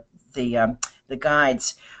the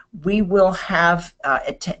guides, we will have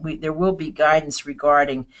there will be guidance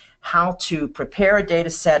regarding how to prepare a data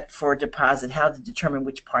set for a deposit, how to determine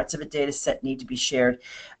which parts of a data set need to be shared,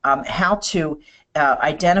 how to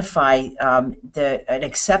identify an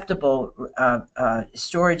acceptable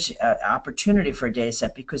storage opportunity for a data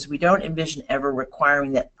set, because we don't envision ever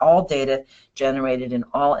requiring that all data generated in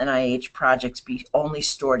all NIH projects be only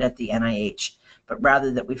stored at the NIH, but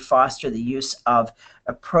rather that we foster the use of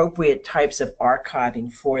appropriate types of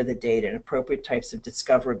archiving for the data and appropriate types of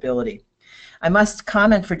discoverability. I must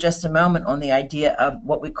comment for just a moment on the idea of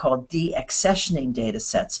what we call de-accessioning data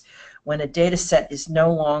sets. When a data set is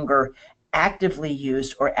no longer actively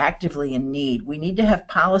used or actively in need, we need to have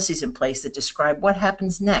policies in place that describe what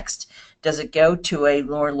happens next. Does it go to a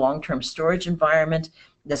more long-term storage environment?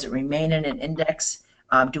 Does it remain in an index?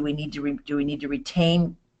 Do we need to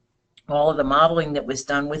retain all of the modeling that was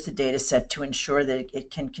done with the data set to ensure that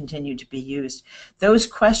it can continue to be used? Those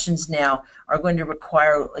questions now are going to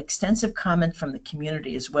require extensive comment from the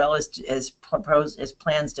community, as well as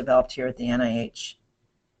plans developed here at the NIH.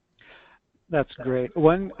 That's great.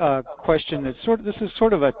 One question that's this is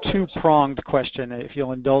sort of a two-pronged question, if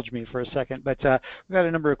you'll indulge me for a second, but we've got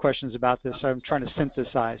a number of questions about this, so I'm trying to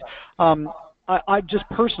synthesize. I just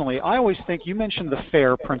personally, I always think, you mentioned the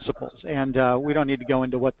FAIR principles, and we don't need to go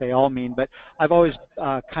into what they all mean, but I've always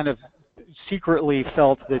kind of secretly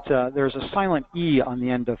felt that there's a silent E on the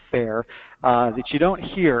end of FAIR that you don't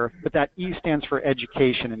hear, but that E stands for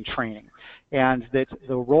education and training, and that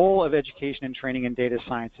the role of education and training in data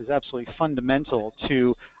science is absolutely fundamental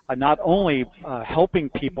to not only helping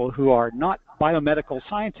people who are not biomedical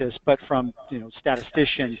scientists, but from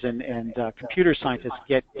statisticians and computer scientists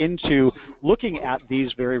get into looking at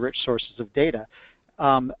these very rich sources of data.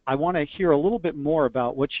 I want to hear a little bit more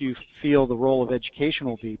about what you feel the role of education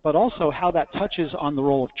will be, but also how that touches on the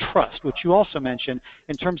role of trust, which you also mentioned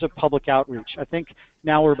in terms of public outreach. I think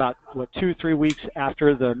now we're about, what, 2-3 weeks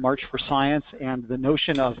after the March for Science, and the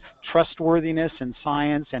notion of trustworthiness in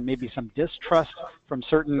science and maybe some distrust from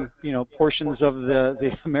certain portions of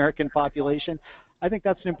the American population. I think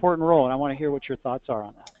that's an important role, and I want to hear what your thoughts are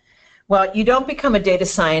on that. Well, you don't become a data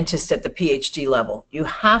scientist at the PhD level. You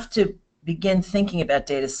have to begin thinking about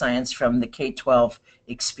data science from the K-12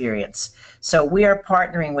 experience. So we are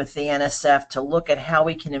partnering with the NSF to look at how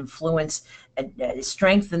we can influence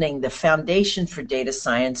strengthening the foundation for data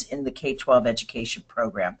science in the K-12 education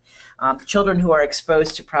program. Children who are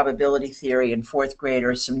exposed to probability theory in 4th grade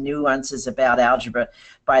or some nuances about algebra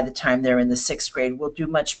by the time they're in the 6th grade will do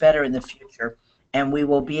much better in the future, and we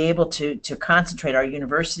will be able to concentrate our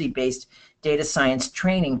university-based data science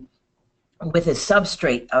training with a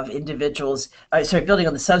substrate of individuals, building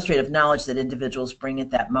on the substrate of knowledge that individuals bring at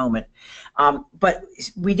that moment. But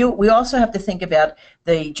we also have to think about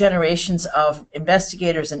the generations of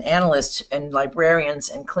investigators and analysts and librarians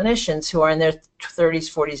and clinicians who are in their 30s,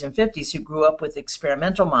 40s, and 50s who grew up with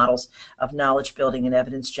experimental models of knowledge building and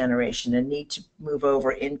evidence generation and need to move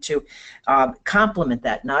over into complement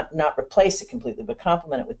that, not replace it completely, but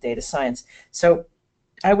complement it with data science. So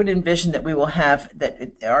I would envision that we will have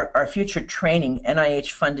that our future training,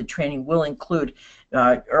 NIH-funded training, will include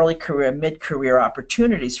early career, mid-career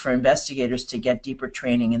opportunities for investigators to get deeper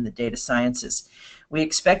training in the data sciences. We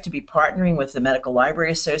expect to be partnering with the Medical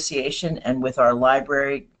Library Association and with our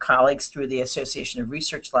library colleagues through the Association of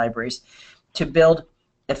Research Libraries to build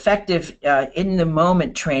effective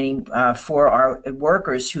in-the-moment training for our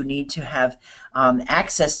workers who need to have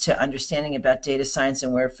access to understanding about data science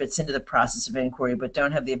and where it fits into the process of inquiry, but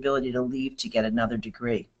don't have the ability to leave to get another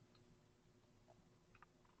degree.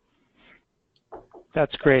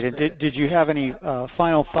 That's great. And did you have any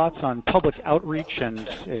final thoughts on public outreach and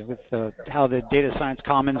with how the Data Science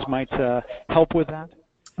Commons might help with that?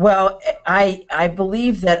 Well, I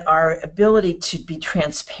believe that our ability to be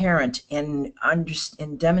transparent in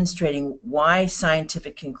demonstrating why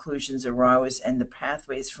scientific conclusions arose and the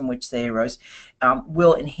pathways from which they arose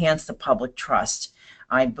will enhance the public trust.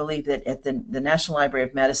 I believe that at the National Library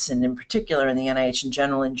of Medicine in particular, and the NIH in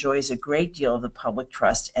general, enjoys a great deal of the public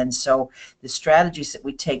trust. And so the strategies that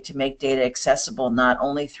we take to make data accessible not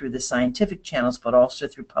only through the scientific channels but also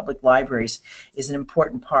through public libraries is an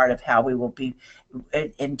important part of how we will be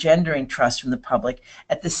engendering trust from the public.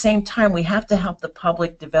 At the same time, we have to help the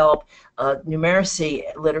public develop numeracy,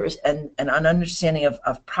 literacy, and an understanding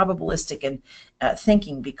of probabilistic and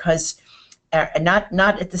thinking, because not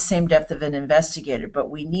at the same depth of an investigator, but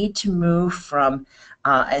we need to move from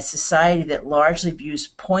a society that largely views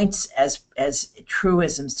points as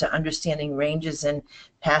truisms to understanding ranges and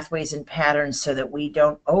pathways and patterns, so that we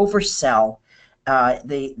don't oversell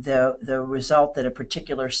the result that a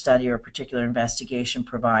particular study or a particular investigation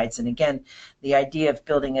provides. And again, the idea of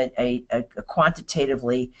building a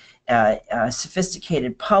quantitatively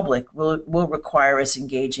sophisticated public will require us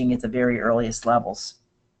engaging at the very earliest levels.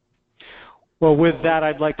 Well, with that,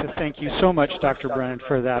 I'd like to thank you so much, Dr. Brennan,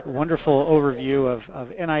 for that wonderful overview of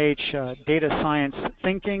NIH data science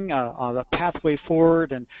thinking, on the pathway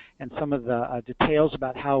forward, and some of the details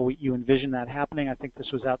about how you envision that happening. I think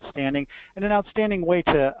this was outstanding, and an outstanding way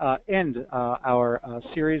to end our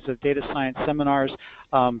series of data science seminars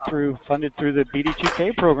funded through the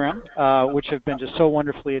BD2K program, which have been just so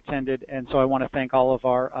wonderfully attended. And so I want to thank all of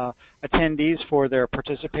our attendees for their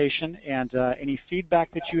participation, and any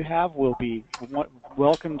feedback that you have will be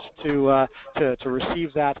welcomed to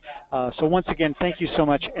receive that. So once again, thank you so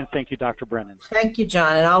much, and thank you, Dr. Brennan. Thank you,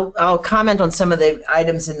 John, and I'll comment on some of the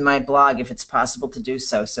items in my blog if it's possible to do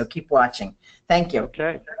so. So keep watching. Thank you.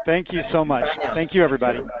 Okay. Thank you so much. Thank you,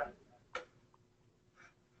 everybody.